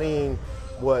community and seeing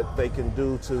what they can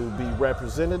do to be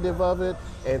representative of it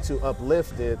and to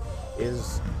uplift it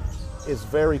is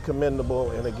very commendable.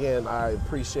 And again, I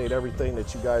appreciate everything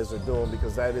that you guys are doing,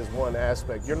 because that is one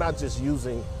aspect. You're not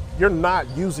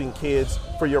using kids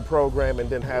for your program and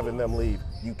then having them leave.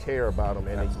 You care about them,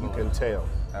 and you can tell.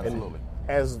 Absolutely. And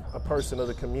as a person of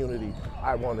the community,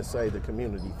 I want to say the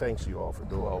community thanks you all for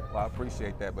doing it. Well, I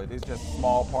appreciate that, but it's just a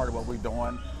small part of what we're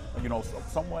doing.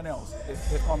 Someone else.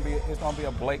 It's gonna be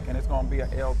a Blake, and it's gonna be a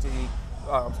LT.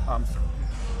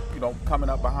 Coming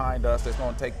up behind us, that's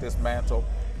gonna take this mantle.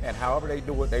 And however they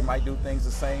do it, they might do things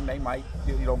the same. They might,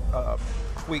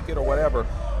 tweak it or whatever,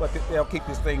 but they'll keep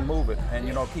this thing moving and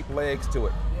keep legs to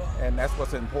it. And that's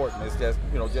what's important. It's just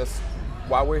just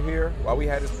while we're here, while we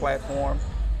have this platform,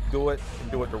 do it and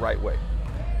do it the right way.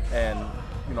 And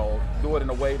do it in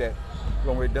a way that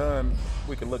when we're done,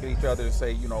 we can look at each other and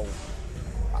say,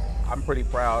 I'm pretty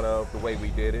proud of the way we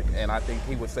did it, and I think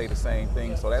he would say the same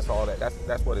thing. So that's all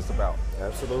that's what it's about.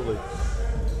 Absolutely.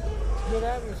 It's a good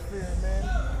atmosphere, man.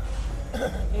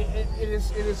 it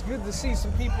is good to see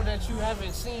some people that you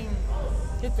haven't seen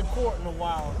hit the court in a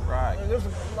while. Right. And there's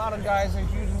a lot of guys that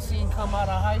you didn't see come out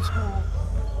of high school,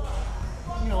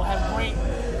 have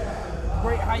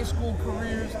great high school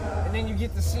careers, and then you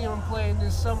get to see them play in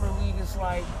this summer league. It's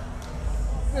like,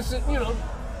 this is,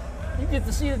 you get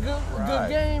to see a good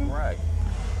game. Right.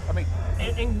 I mean,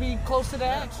 and be close to the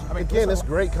action. I mean, again, it's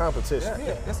great competition.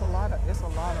 Yeah, it's a lot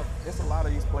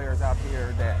of these players out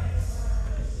here that,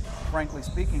 frankly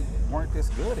speaking, weren't this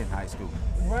good in high school.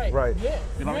 Right. Yeah.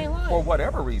 You know what I mean? For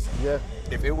whatever reason. Yeah.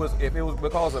 If it was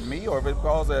because of me, or if it was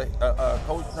because of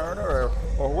Coach Turner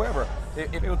or whoever,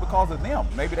 if it was because of them,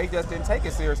 maybe they just didn't take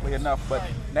it seriously enough. But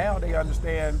now they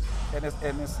understand, and it's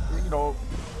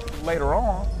later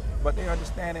on, but they're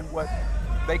understanding what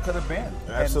they could have been.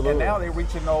 Absolutely. And now they're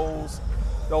reaching those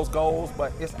goals,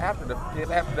 but it's after the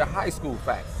high school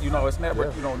fact. It's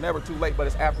never never too late, but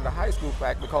it's after the high school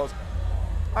fact, because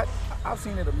I've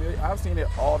seen it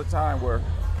all the time where,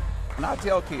 and I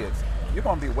tell kids, you're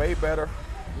gonna be way better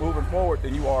moving forward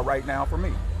than you are right now for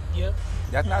me. Yep.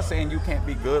 That's not saying you can't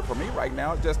be good for me right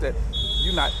now. It's just that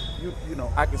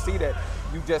I can see that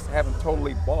you just haven't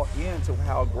totally bought into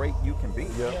how great you can be.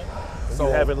 Yeah. So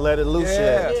you haven't let it loose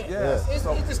yet. Yes.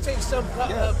 It just takes some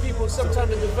people some time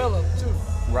to develop too.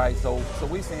 Right. So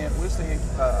we're seeing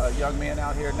young men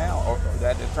out here now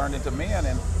that have turned into men,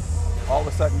 and all of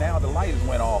a sudden now the lights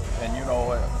went off, and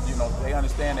they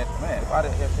understand that, man,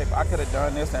 if I could have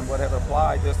done this and would have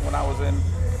applied this when I was in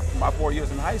my 4 years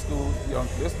in high school,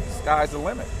 this sky's the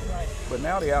limit. Right. But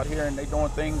now they're out here and they're doing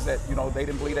things that they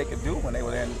didn't believe they could do when they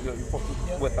were in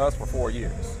with us for 4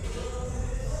 years.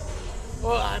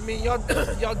 Well, I mean, y'all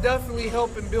definitely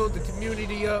helping build the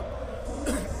community up.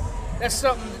 That's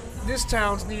something this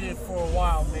town's needed for a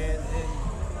while, man.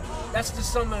 And that's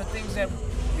just some of the things that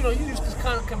you used to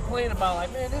kind of complain about,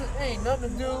 like, man, there ain't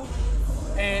nothing to do.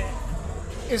 And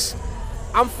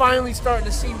I'm finally starting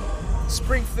to see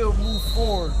Springfield move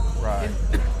forward. Right.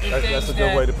 That's a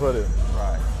good way to put it.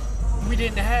 Right. We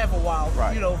didn't have a while,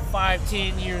 right.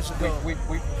 5-10 years ago.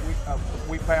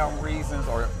 We found reasons,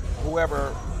 or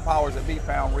whoever powers that be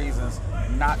found reasons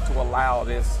not to allow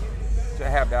this, to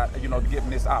have that, to give them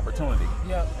this opportunity.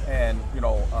 Yeah. And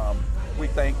we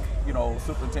thank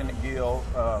Superintendent Gill,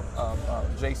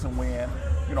 Jason Wynn.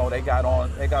 They got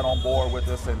on board with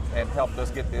us and helped us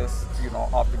get this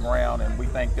off the ground, and we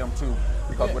thank them too,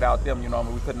 because without them,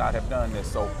 we could not have done this.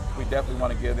 So we definitely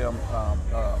want to give them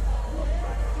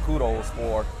kudos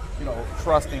for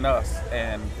trusting us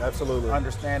and absolutely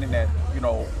understanding that we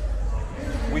know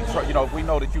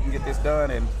that you can get this done,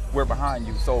 and we're behind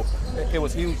you. So it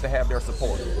was huge to have their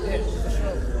support. Yeah, for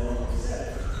sure.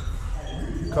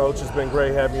 Coach, it's been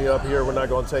great having you up here. We're not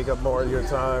going to take up more of your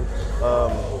time.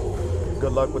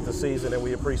 Good luck with the season, and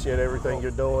we appreciate everything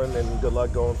you're doing, and good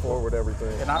luck going forward with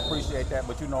everything. And I appreciate that,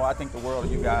 but I think the world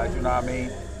of you guys, you know what I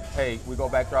mean? Hey, we go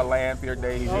back to our Lanphier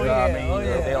days, what I mean?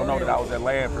 They don't know that I was at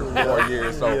Lanphier for 4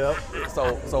 years,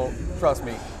 so trust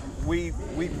me, we've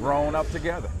grown up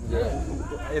together.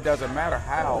 Yeah. It doesn't matter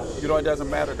how, it doesn't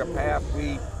matter the path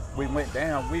we went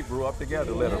down, we grew up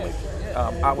together, literally.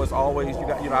 I was always,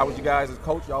 I was you guys as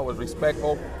coach, y'all was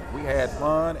respectful. We had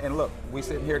fun, and look, we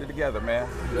sitting here together, man,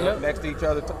 next to each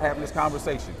other, having this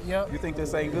conversation. Yep. You think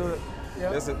this ain't good?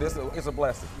 Yep. It's a blessing. It's a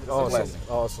blessing.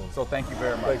 Awesome. So thank you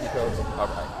very much. Thank you, Coach.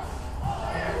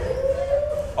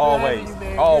 All right.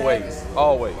 Always.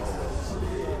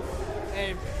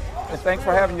 And thanks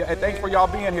for having you. And thanks for y'all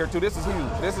being here too. This is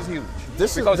huge. This is huge.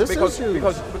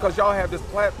 Because y'all have this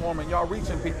platform and y'all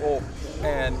reaching people,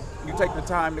 and you take the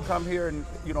time to come here, and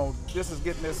this is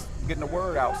getting the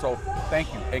word out. So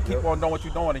thank you, and keep on doing what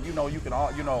you're doing. And you can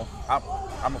all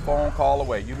I'm a phone call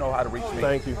away. You know how to reach me.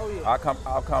 Thank you. I'll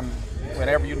come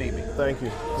whenever you need me. Thank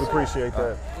you. We appreciate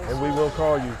that, and we will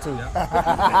call you too.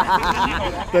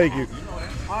 Thank you.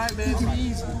 All right, man. Be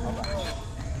easy.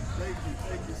 Thank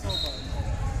you so much.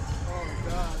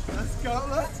 Oh God,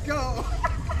 let's go.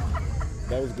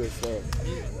 That was good stuff.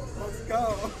 Let's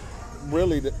go.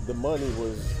 Really, the money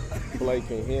was Blake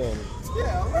and him.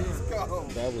 Yeah, let's go.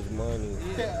 That was money.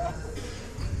 Yeah.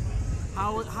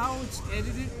 How it's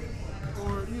edited,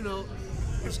 or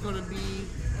it's gonna be,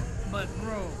 but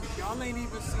bro, y'all ain't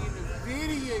even seen the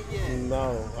video yet.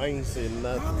 No, I ain't seen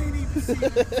nothing. Y'all ain't even seen the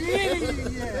video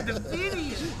yet. The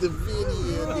video. The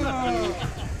video.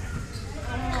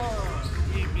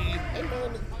 Hey man,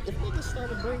 if niggas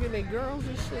started bringing their girls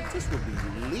and shit, this would be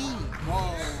lead.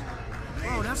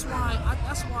 Bro, that's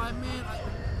why, man.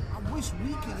 I wish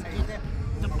we could get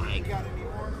the mic. Got any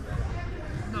more?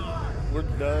 No. We're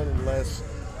done unless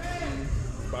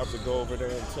about to go over there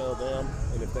and tell them,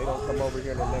 and if they don't come over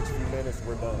here in the next few minutes,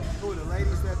 we're done. Who, the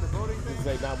ladies at the voting thing? Does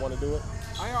they not want to do it?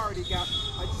 I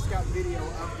just got video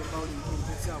of the voting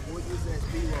itself. What was that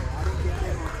B-roll? I didn't get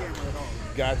them on camera at all.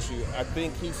 Got you. I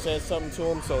think he said something to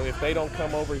him, so if they don't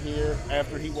come over here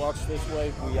after he walks this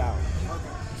way, we out.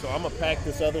 Okay. So I'm going to pack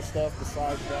this other stuff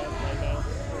besides that right now.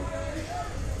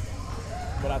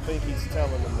 But I think he's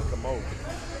telling them to come over.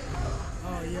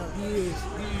 Oh, yeah, he is.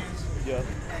 Yeah.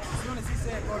 As soon as he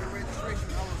said voter registration,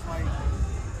 I was like,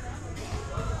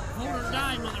 Hold or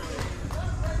die, mother.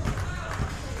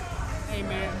 Hey,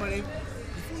 man, but if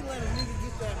we let a nigga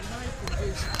get that knife and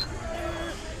just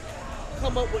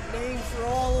come up with names for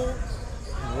all of them.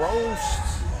 Roast.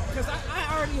 Because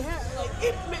I already had, like,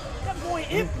 Ip Man, that boy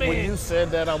Ip Man. When you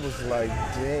said that, I was like,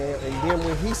 damn. And then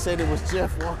when he said it was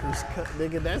Jeff Walker's cut,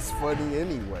 nigga, that's funny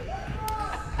anyway.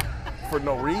 For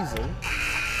no reason.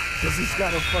 Because he's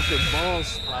got a fucking bald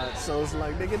spot. So it's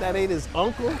like, nigga, that ain't his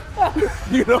uncle.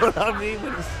 You know what I mean?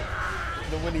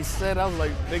 When he said, I was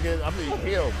like, nigga, I mean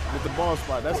him with the bald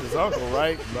spot. That's his uncle,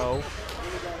 right? No.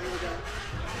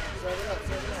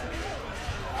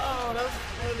 Oh, that's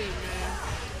funny, man.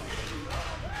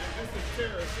 This is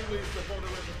Tara. She leads the voter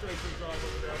registration job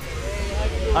over there.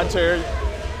 Hi, Terry.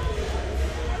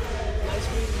 Nice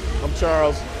meeting you. I'm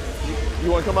Charles. You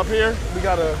want to come up here? We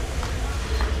got a...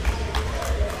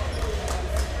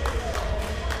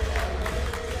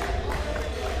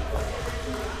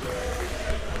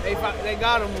 They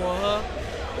got him one, huh?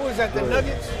 Who is that, the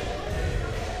Nuggets?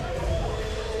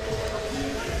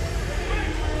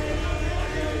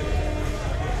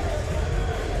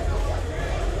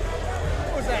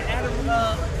 What was that,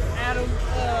 Adam,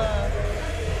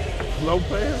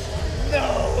 Lopez? No.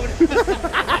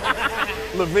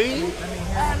 Levine?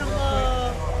 Adam,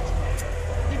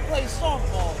 he plays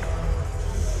softball.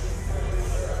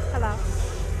 Hello.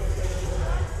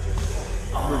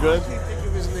 We're good? I can't think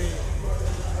of his name.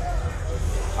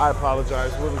 I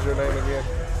apologize. What was your name again?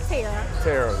 Tara.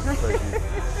 Tara. Thank you.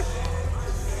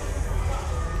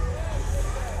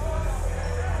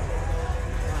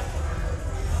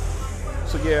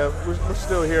 So yeah, we're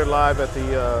still here live at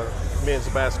the Men's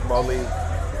Basketball League.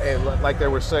 And like they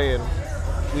were saying,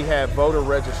 we have voter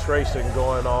registration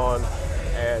going on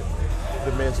at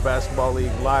the Men's Basketball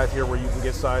League live here where you can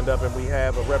get signed up. And we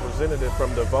have a representative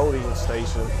from the voting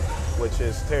station, which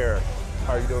is Tara.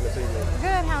 How are you doing this evening?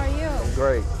 Good, how are you? I'm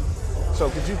great.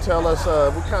 So could you tell us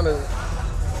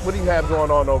what do you have going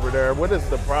on over there? What is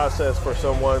the process for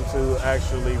someone to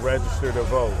actually register to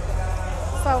vote?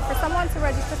 So for someone to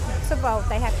register to vote,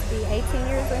 they have to be 18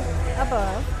 years and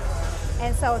above.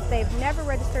 And so if they've never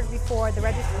registered before,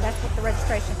 that's what the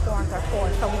registration forms are for.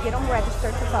 So we get them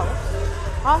registered to vote.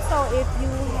 Also, if you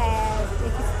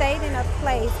stayed in a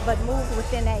place but moved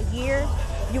within that year,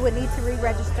 you would need to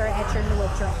re-register at your new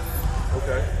address.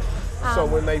 Okay. So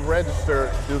when they register,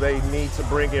 do they need to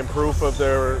bring in proof of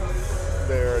their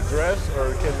address,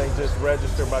 or can they just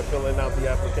register by filling out the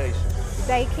application?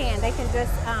 They can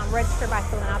just register by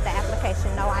filling out the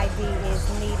application. No ID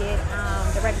is needed.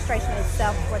 The registration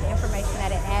itself, for the information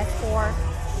that it asks for,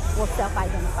 will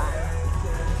self-identify.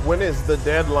 When is the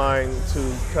deadline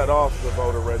to cut off the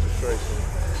voter registration?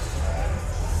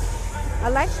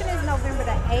 Election is November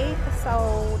the 8th,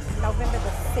 so November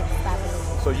the 6th, I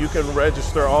believe. So you can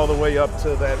register all the way up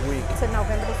to that week? To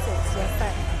November the 6th, yes,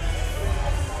 sir.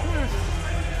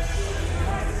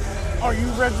 Are you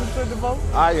registered to vote?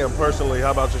 I am personally. How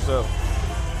about yourself?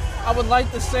 I would like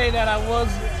to say that I was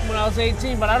when I was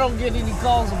 18, but I don't get any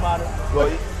calls about it.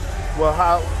 Well,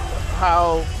 how?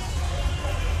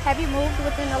 Have you moved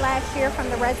within the last year from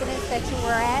the residence that you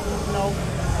were at? No.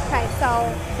 Okay, so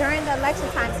during the election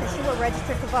time, since you were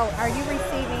registered to vote, are you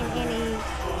receiving any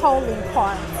polling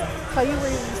cards? So you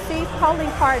will receive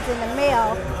polling cards in the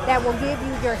mail that will give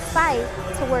you your site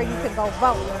to where you can go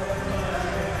vote.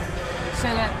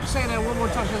 Say that one more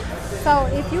time. So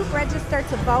if you've registered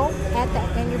to vote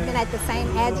and you've been at the same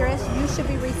address, you should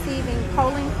be receiving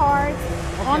polling cards.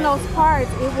 Okay. On those cards,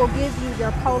 it will give you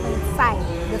your polling site,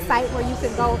 the site where you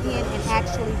can go in and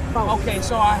actually vote. Okay,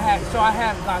 so I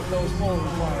have got those polling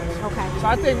cards. Okay. So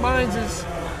I think mine's is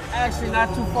actually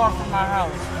not too far from my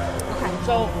house. Okay.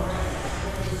 So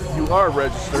you are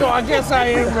registered. So I guess I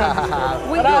am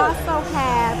registered. We also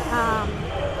have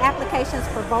applications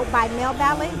for vote by mail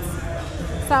ballots.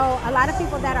 So a lot of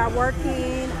people that are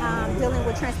working, dealing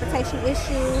with transportation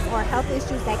issues or health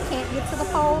issues that can't get to the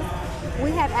polls,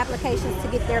 we have applications to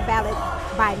get their ballot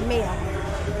by mail.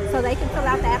 So they can fill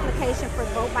out the application for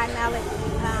vote by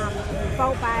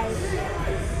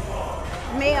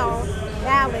mail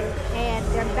ballot, and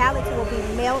their ballots will be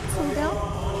mailed to them.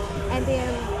 And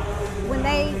then when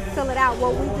they fill it out,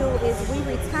 what we do is we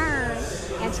return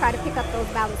and try to pick up those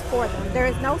ballots for them. There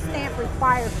is no stamp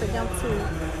required for them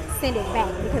to send it back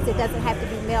because it doesn't have to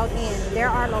be mailed in. There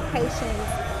are locations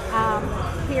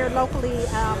here locally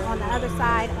on the other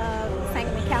side of the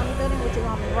Sangamon County building, which is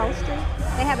on Monroe Street.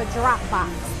 They have a drop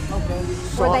box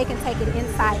where they can take it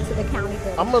inside to the county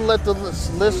building. I'm gonna let the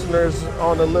listeners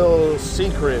on a little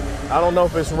secret. I don't know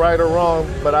if it's right or wrong,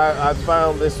 but I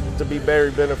found this to be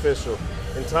very beneficial.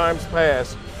 In times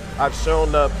past, I've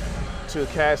shown up to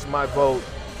cast my vote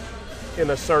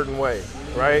in a certain way,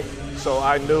 right? So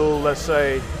I knew, let's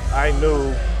say, I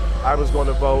knew I was going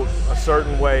to vote a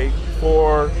certain way,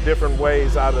 4 different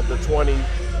ways out of the 20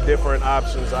 different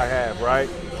options I have, right?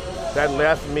 That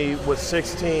left me with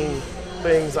 16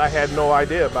 things I had no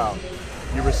idea about.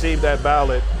 You receive that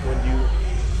ballot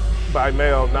by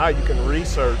mail. Now you can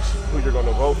research who you're going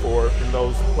to vote for in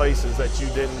those places that you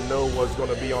didn't know was going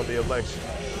to be on the election.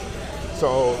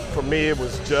 So for me, it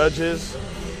was judges,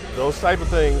 those type of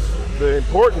things, the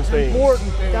important things.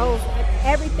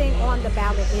 Everything on the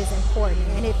ballot is important.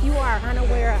 And if you are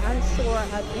unaware or unsure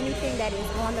of anything that is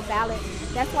on the ballot,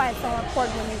 that's why it's so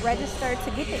important when you register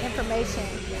to get the information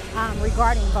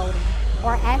regarding voting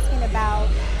or asking about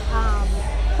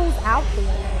who's out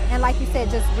there. And like you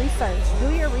said, just research. Do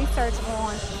your research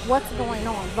on what's going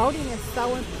on. Voting is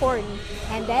so important,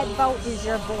 and that vote is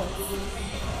your voice.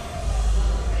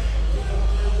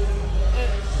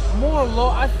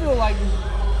 I feel like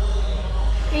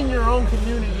in your own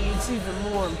community, it's even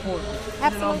more important.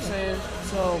 Absolutely. You know what I'm saying?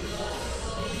 So,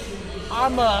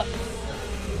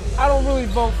 I don't really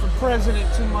vote for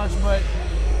president too much, but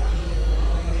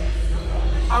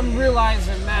I'm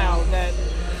realizing now that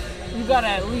you gotta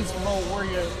at least vote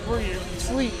where you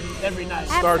sleep every night.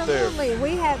 Start there. Absolutely.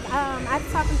 We have. I've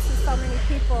talked to so many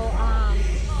people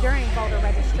during voter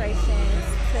registrations,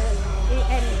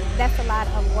 and that's a lot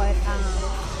of what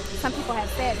some people have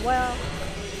said. Well,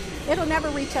 it'll never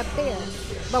reach up there,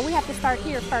 but we have to start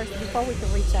here first before we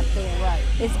can reach up there. Right.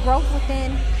 It's growth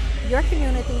within your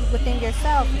community, within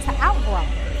yourself, to outgrow.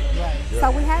 Right.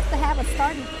 So we have to have a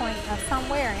starting point of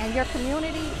somewhere, and your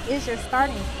community is your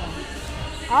starting point.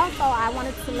 Also, I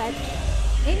wanted to let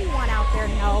anyone out there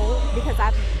know, because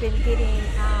I've been getting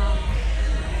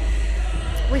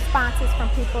responses from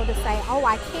people to say, oh,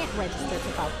 I can't register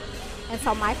to vote. And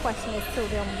so my question is to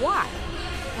them, why?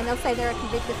 And they'll say they're a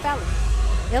convicted felon.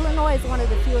 Illinois is one of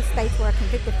the fewest states where a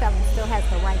convicted felon still has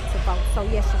the right to vote. So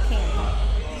yes, you can vote.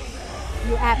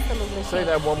 You absolutely can. Say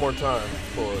that one more time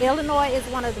for us. Illinois is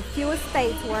one of the fewest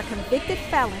states where a convicted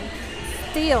felon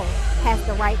still has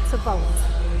the right to vote.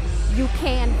 You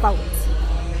can vote.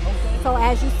 Okay. So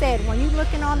as you said, when you're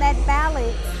looking on that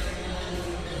ballot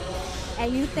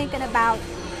and you thinking about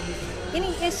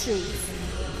any issues,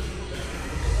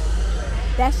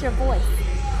 that's your voice.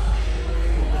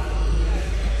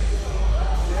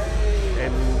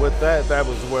 And with that, that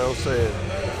was well said.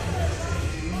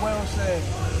 Well said.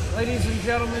 Ladies and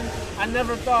gentlemen, I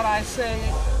never thought I'd say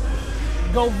it.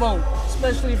 Go vote,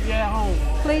 especially if you're at home.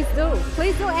 Please do.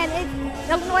 Please do. And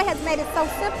Illinois has made it so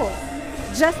simple.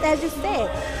 Just as you said,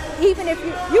 even if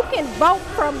you can vote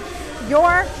from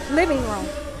your living room.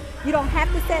 You don't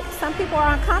have to set, some people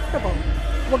are uncomfortable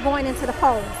with going into the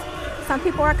polls. Some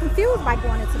people are confused by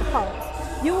going into the polls.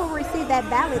 You will receive that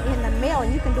ballot in the mail,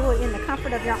 and you can do it in the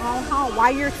comfort of your own home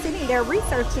while you're sitting there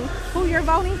researching who you're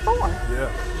voting for. Yeah.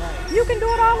 You can do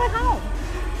it all at home.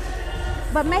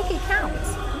 But make it count.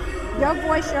 Your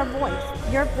voice, your voice.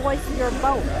 Your voice, your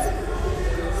vote.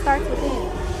 Starts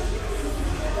within.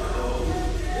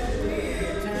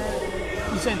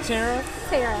 You said Tara?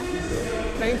 Tara.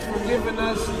 Thanks for giving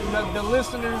us, the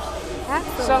listeners,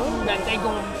 Absolutely. something that they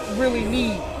going to really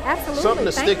need. Absolutely. Something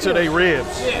to stick to their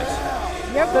ribs. Yes.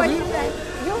 Your voice,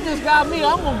 you just got me.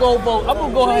 I'm going to go vote. I'm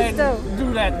going to go ahead and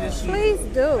do that this year. Please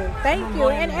do. Thank you.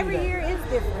 And every year is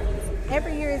different.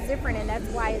 Every year is different, and that's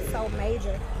why it's so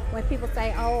major. When people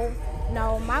say, oh,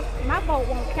 no, my vote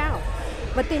won't count.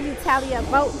 But then you tally up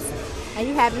votes, and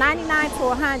you have 99 to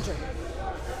 100.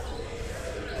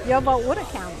 Your vote would have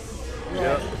counted.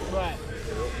 Yep. Right.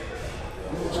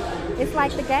 It's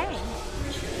like the game.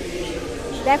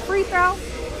 That free throw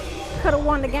could have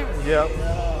won the game. Yep.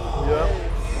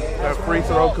 That free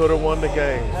throw could have won the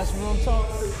game. That's real talk.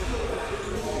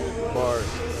 Bars.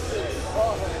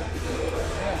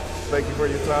 Thank you for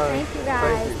your time. Thank you,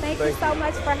 guys. Thank you so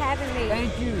much for having me.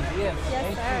 Thank you. Yes.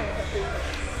 Yes, sir.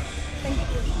 Thank you.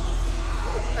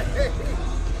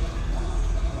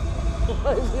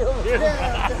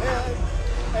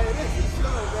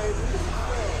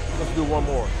 Let's do one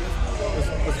more.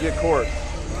 Let's get court.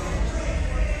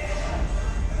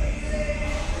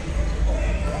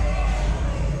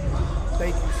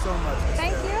 Thank you so much.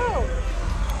 Thank you.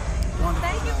 Wonderful.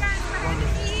 Thank you guys for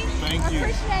having me. Thank you.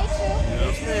 Appreciate you.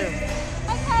 Yes, ma'am.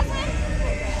 Hey, cousin.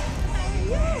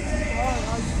 How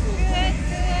are you? Good,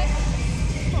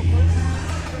 good.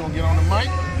 You gonna get on the mic?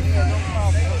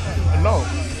 No.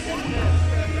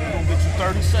 We're gonna get you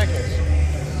 30 seconds.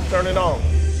 Turn it on.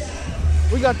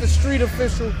 We got the street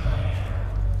official.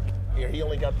 Here, he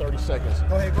only got 30 seconds.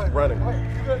 Go ahead. Running.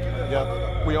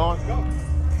 Yeah. We on?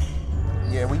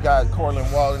 Yeah, we got Cortland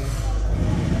Walton,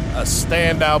 a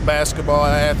standout basketball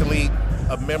athlete,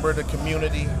 a member of the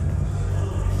community,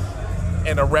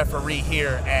 and a referee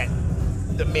here at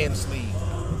the men's league.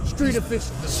 Street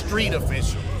official. The street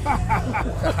official.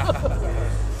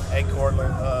 Hey,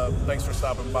 Cortland, thanks for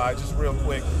stopping by. Just real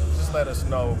quick, just let us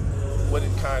know what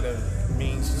it kind of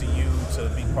means to you to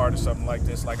be part of something like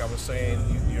this. Like I was saying,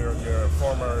 you're a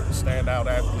former standout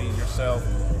athlete yourself,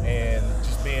 and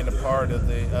just being a part of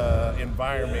the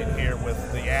environment here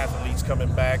with the athletes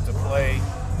coming back to play,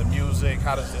 the music.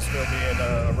 How does this feel being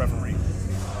a referee?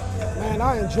 Man,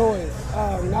 I enjoy it.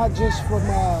 Not just from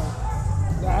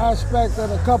the aspect of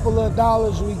the couple of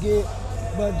dollars we get,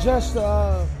 but just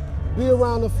be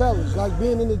around the fellas, like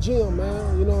being in the gym,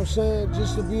 man. You know what I'm saying?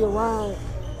 Just to be around,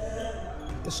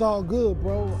 it's all good,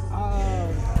 bro.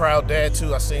 Proud dad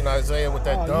too. I seen Isaiah with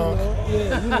that dunk. You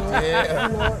know, Yeah.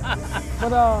 you know.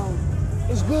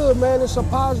 But it's good, man. It's a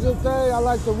positive thing. I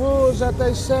like the rules that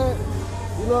they set.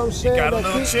 You know what I'm saying? You got a That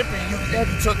little keep- chippy.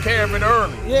 You took care of it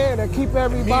early. Yeah, that keep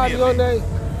everybody on their.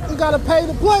 You gotta pay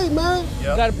to play, man.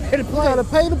 Yep. Gotta pay to play. You gotta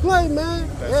pay to play, man.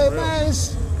 That's Yeah, real. man.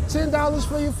 It's $10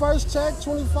 for your first check,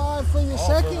 $25 for your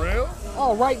second. For real?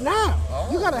 Oh, right now.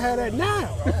 You gotta have that now.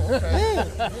 Okay.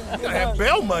 Yeah. You gotta have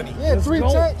bail money. Yeah, Let's three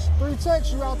go.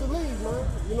 checks, you out the league, man.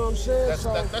 You know what I'm saying?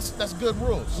 That's good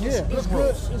rules. Yeah, it's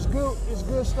good. It's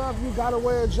good stuff. You gotta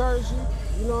wear a jersey.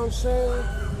 You know what I'm saying?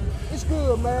 It's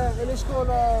good, man, and it's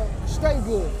gonna stay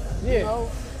good. Yeah. You know?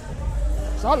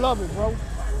 So I love it, bro.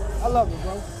 I love it,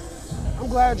 bro. I'm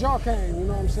glad y'all came. You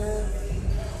know what I'm saying?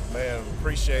 Man,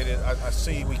 appreciate it. I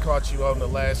see we caught you on the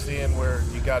last end where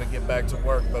you got to get back to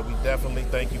work, but we definitely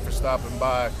thank you for stopping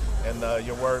by, and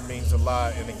your word means a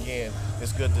lot. And again,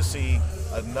 it's good to see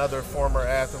another former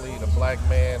athlete, a black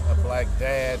man, a black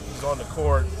dad. He's on the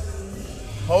court,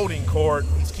 holding court.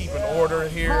 He's keeping order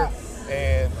here.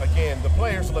 And again, the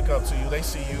players look up to you. They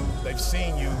see you. They've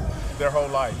seen you their whole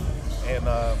life. And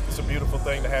it's a beautiful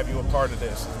thing to have you a part of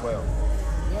this as well.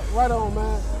 Yeah, right on,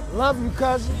 man. Love you,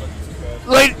 cousin.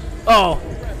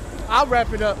 I'll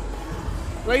wrap it up.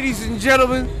 Ladies and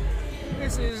gentlemen,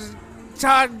 this is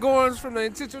Todd Gorns from the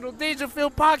Intentional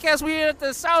Dangerfield podcast. We're at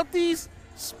the Southeast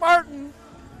Spartan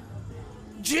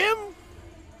Gym,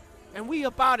 and we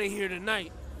up out of here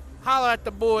tonight. Holla at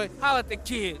the boy, holla at the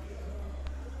kid.